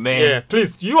 come on, man. Yeah,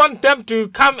 please. Do you want them to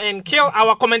come and kill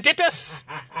our commentators?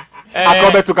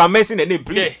 To come mention the name,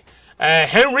 please.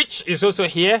 Henrich is also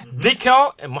here.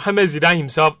 Dickel and Mohamed Zidane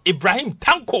himself. Ibrahim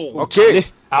Tanko. Okay.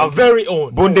 Our very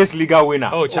own Bundesliga winner.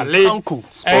 Oh, Charlie. Tanko.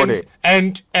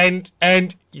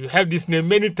 And you have this name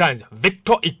many times.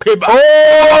 Victor Ikpeba.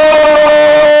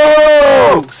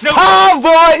 Oh!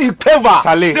 Starboy Ikpeba.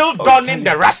 Charlie. Still donning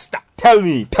the rasta. Tell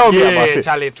me about it.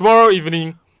 Charlie. Tomorrow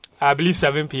evening, I believe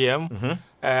 7 p.m.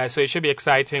 So it should be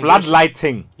exciting.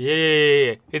 Floodlighting.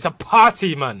 Yeah. It's a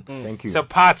party, man. Thank you. It's a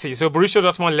party. So Borussia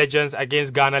Dortmund legends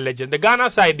against Ghana legends. The Ghana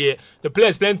side there, the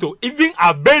players playing to even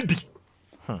Abedi.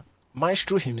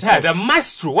 Maestro himself. Yeah, the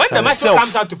maestro. When the maestro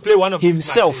comes out to play one of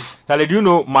himself. Charlie, do you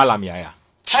know Malam Yaya?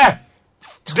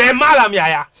 The Malam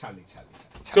Yaya. Charlie.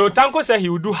 So Tanko said he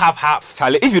would do half.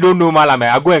 Charlie, if you don't know Malam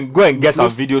Yaya, go and get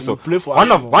some videos. So one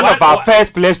of our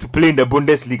first players to play in the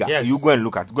Bundesliga. Yes. You go and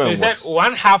look at. Go and watch. Said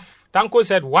one half. Tanko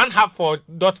said one half for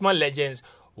Dortmund legends,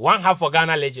 one half for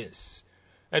Ghana legends.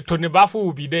 Tony Bafu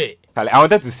will be there. Charlie, I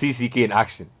wanted to see CK in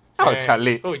action.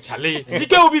 Charlie. CK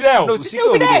will be there. No, CK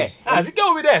will be there. CK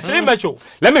will be there. Slim Mecho.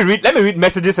 Let me read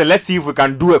messages and let's see if we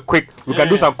can do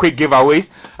do some quick giveaways.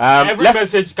 Every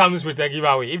message comes with a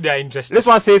giveaway if they are interested. This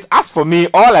one says, as for me,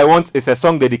 all I want is a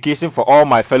song dedication for all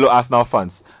my fellow Arsenal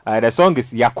fans. The song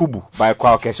is Yakubu by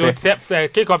Kwao. So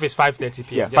kickoff is 5:30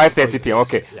 p.m. Yeah, 5:30 p.m.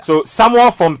 Okay. Yeah. So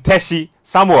Samuel from Teshi,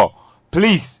 Samuel,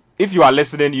 please, if you are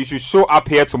listening, you should show up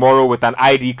here tomorrow with an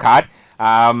ID card.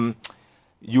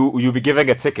 You'll be giving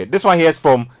a ticket. This one here is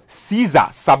from Caesar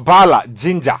Sabala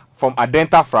Ginger from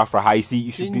Adenta Frafra. You see,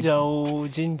 you should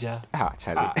Ginger.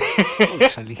 Charlie.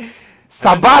 Charlie.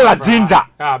 Sabala Ginger.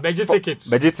 Beji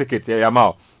tickets. Yeah,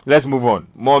 Yamal. Let's move on.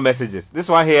 More messages. This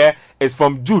one here is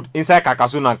from Jude inside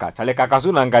Kakasunanka. Charlie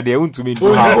Kakasunanka, they want to me. You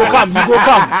go come.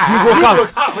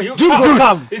 Jude go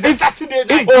come. It's a Saturday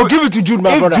night. Give it to Jude,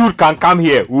 my brother. If Jude can come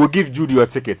here, we'll give Jude your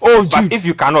ticket. But if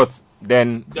you cannot,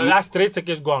 then the last 3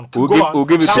 tickets gone. We'll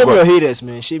give it to Shame your haters,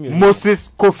 man. Shame your Moses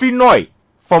Kofi Noy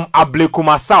from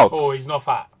Ablekuma South. Oh, he's not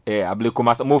far. Yeah,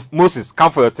 Ablekuma South. Moses,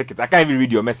 come for your ticket. I can't even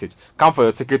read your message. Come for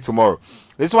your ticket tomorrow.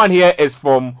 This one here is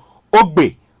from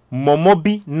Ogbe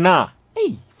Momobi Na.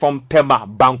 Hey, from Tema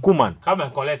Bankuman. Come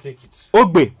and collect tickets.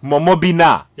 Ogbe Momobi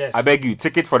Na. Yes. I beg you,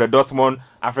 ticket for the Dortmund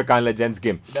African Legends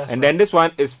game. Then this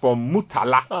one is from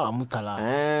Mutala. Mutala.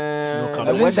 I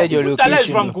haven't said your location. Mutala is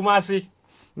from Kumasi.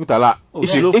 Mutala,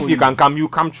 if you can come, you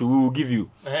come through. We will give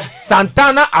you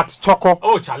Santana at Choco.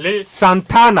 Oh, Charlie.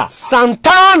 Santana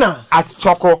at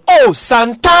Choco. Oh,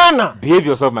 Santana. Behave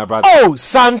yourself, my brother. Oh,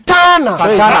 Santana.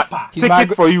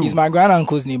 Ticket for you. He's my grand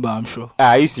uncle's neighbor, I'm sure.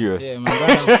 Are you serious? Yeah, my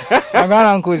grand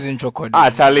uncle is in Choco.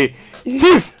 Charlie.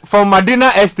 Chief from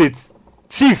Medina Estate.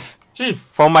 Chief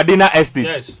from Medina Estate.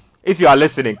 Yes. If you are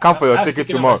listening, come for your ticket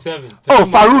tomorrow. Oh,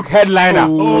 Farouk headliner.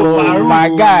 Oh, my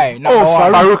guy.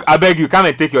 Farouk, I beg you, come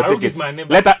and take your ticket.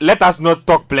 Let us not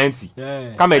talk plenty.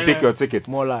 Yeah. Come and take your ticket.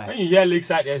 More like. When you hear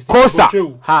Lakeside Estate,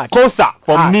 Kosa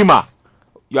from Nima.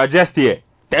 You are just here.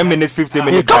 10 minutes, 15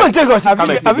 minutes. Come and take your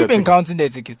ticket. Have you been counting the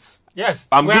tickets? Yes.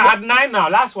 We're at 9 now.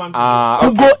 Last one.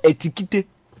 Who go etiquette?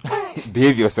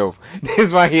 Behave yourself.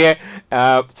 This one here,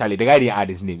 Charlie, the guy didn't add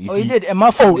his name. He did.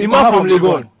 Emma from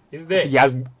Legon. Is there?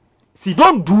 See,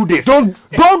 don't do this. Don't.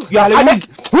 Who give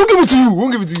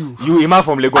it to you? You Imam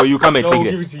from Lagos, you come and take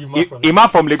this. Imam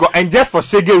from Lagos, and just for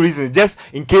shaggy reasons, just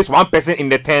in case one person in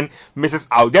the 10 misses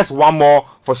out, just one more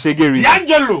for shaggy reasons.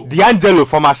 D'Angelo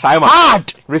from Ashaima.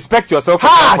 Hard. Respect yourself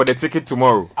for the ticket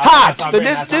tomorrow. Hard. So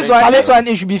this one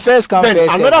it should be first come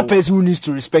first. Another person who needs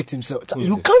to respect himself.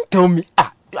 You can't tell me.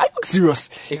 Are you serious?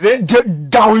 Is it?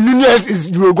 Darwin Nunez is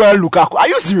Uruguayan Lukaku. Are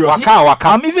you serious? Waka.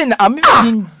 I'm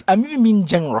even being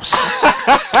generous.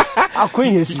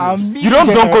 You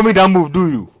don't call me that move,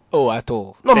 do you? Oh, at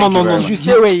all. No.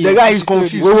 The guy is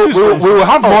confused. We will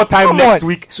have more time next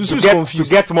week to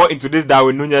get more into this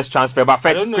Darwin Nunez transfer. But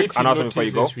first, quick announcement before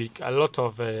you go. This week, a lot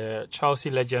of Chelsea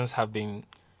legends have been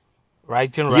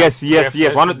writing. Yes.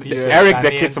 One of Eric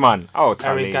the Kitman. Oh,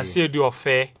 Eric Asiedu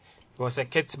Ofe was a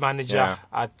Kits manager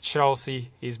at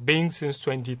Chelsea. He's been since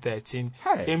 2013.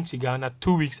 Came to Ghana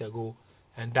 2 weeks ago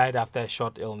and died after a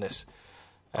short illness.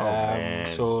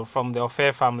 So from the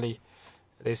Ofe family,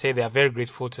 they say they are very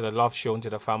grateful to the love shown to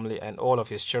the family and all of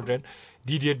his children.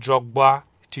 Didier Drogba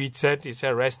tweeted, he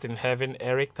said, "Rest in heaven,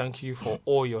 Eric. Thank you for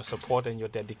all your support and your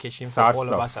dedication for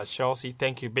all of us at Chelsea.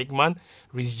 Thank you, big man."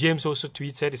 Rhys James also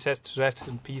tweeted, he said, "Rest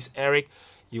in peace, Eric.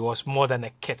 He was more than a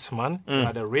Kits man. He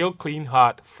had a real clean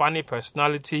heart, funny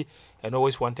personality, and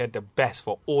always wanted the best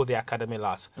for all the academy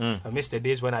lads. I miss the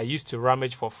days when I used to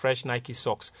rummage for fresh Nike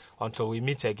socks. Until we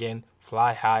meet again,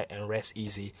 fly high and rest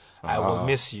easy. I will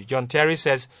miss you." John Terry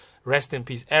says, "Rest in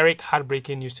peace, Eric.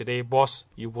 Heartbreaking news today, boss.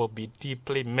 You will be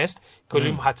deeply missed."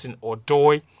 Colum Hudson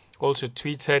Odoi also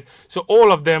tweeted. So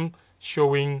all of them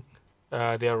showing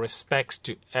their respects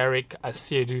to Eric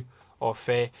Asiedu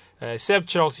Ofe. Served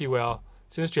Chelsea well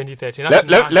since 2013. Let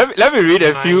me read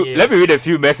a few. Let me read a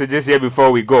few messages here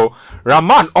before we go.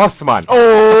 Rahman Osman.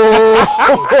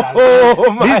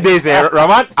 These days,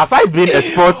 Rahman, aside being a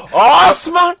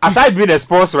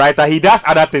sports writer, he does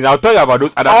other things. I'll tell you about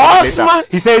those other things later.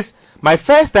 He says, "My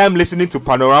first time listening to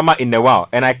Panorama in a while,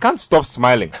 and I can't stop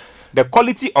smiling. The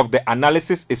quality of the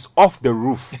analysis is off the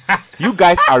roof. You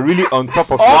guys are really on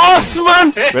top of it."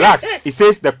 Osman, relax. He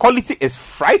says the quality is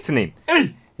frightening.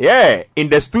 Yeah, in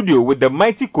the studio with the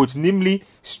mighty Coach Nimley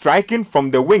striking from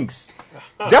the wings.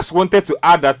 Just wanted to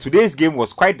add that today's game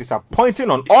was quite disappointing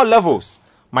on all levels.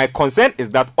 My concern is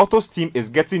that Otto's team is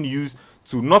getting used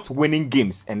to not winning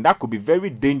games, and that could be very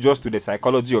dangerous to the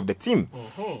psychology of the team.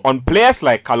 On players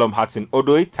like Callum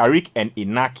Hudson-Odoi, Tariq and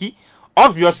Inaki,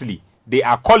 obviously they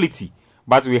are quality,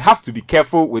 but we have to be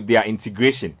careful with their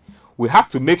integration. We have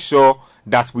to make sure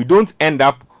that we don't end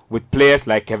up with players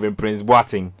like Kevin Prince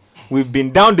Boateng. We've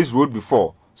been down this road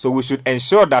before, so we should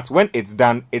ensure that when it's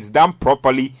done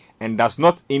properly and does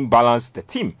not imbalance the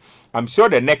team. I'm sure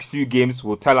the next few games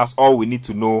will tell us all we need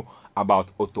to know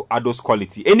about Otto Addo's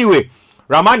quality. Anyway,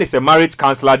 Rahman is a marriage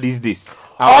counselor these days.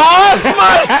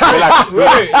 Relax.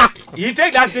 You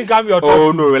take that thing, come your talk.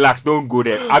 Oh no, relax, don't go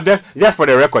there. Just for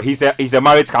the record, he's a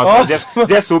marriage counselor.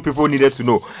 Just so people needed to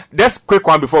know. Just quick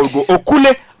one before we go.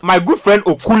 Okule, my good friend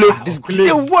Okule, is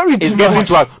getting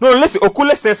to us. No, listen,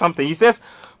 Okule says something. He says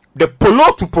the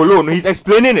polo to polo. No, he's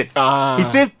explaining it. He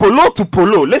says polo to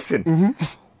polo. Listen,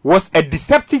 was a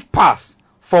deceptive pass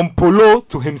from Polo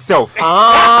to himself.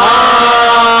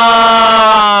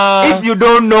 If you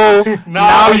don't know,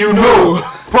 now you know.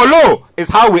 Polo is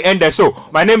how we end the show.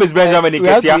 My name is Benjamin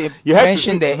Iketia. You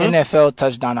mentioned the NFL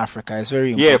Touchdown Africa. It's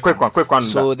very important. Yeah, quick one.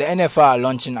 So the NFL are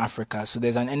launching Africa. So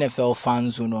there's an NFL fan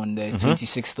zone on the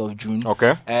 26th of June.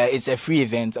 Okay. It's a free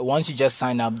event. Once you just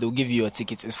sign up, they'll give you your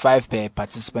tickets. It's $5 per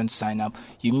participant to sign up.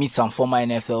 You meet some former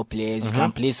NFL players. You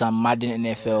can play some Madden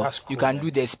NFL. That's cool. You can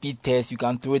do the speed test. You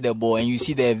can throw the ball, and you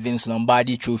see the Vince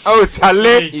Lombardi trophy. Oh,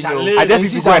 Charlie. I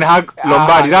just need to go and hug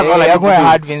Lombardi. That's all I need to do. Go and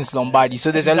hug Vince Lombardi.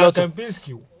 So there's a lot of...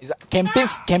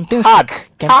 Kempinstick.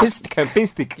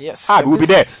 Yes. Hard. We'll be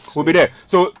there.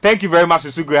 So thank you very much,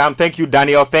 Susu Graham. Thank you,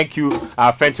 Daniel. Thank you,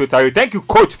 Fentu Tari. Thank you,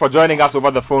 Coach, for joining us over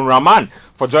the phone. Rahman,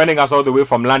 for joining us all the way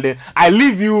from London. I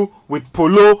leave you with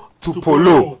Polo to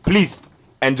Polo. Please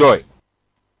enjoy.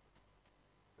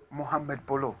 Mohamed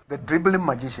Polo, the dribbling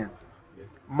magician.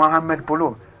 Mohamed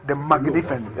Polo, the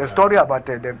magnificent. A story about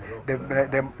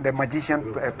the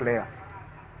magician player.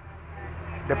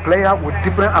 The player with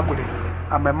different accolades.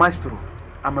 I'm a maestro.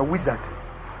 I'm a wizard.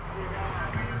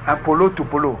 I'm Polo to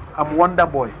Polo. I'm Wonder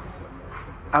Boy.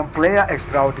 I'm player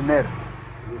extraordinaire.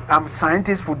 I'm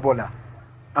scientist footballer.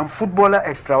 I'm footballer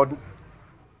extraordinaire.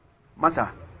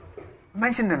 Masa,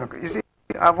 mention them. You see,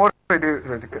 I've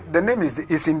already. The name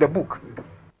is in the book.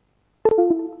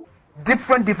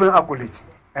 Different accolades,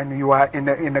 and you are in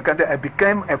the country. I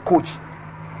became a coach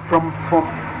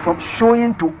from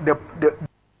showing to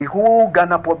the whole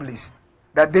Ghana public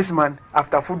that this man,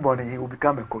 after football, he will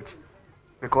become a coach,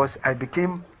 because I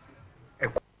became a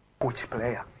coach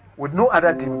player with no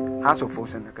other team has of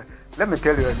force in the country. Let me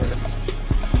tell you.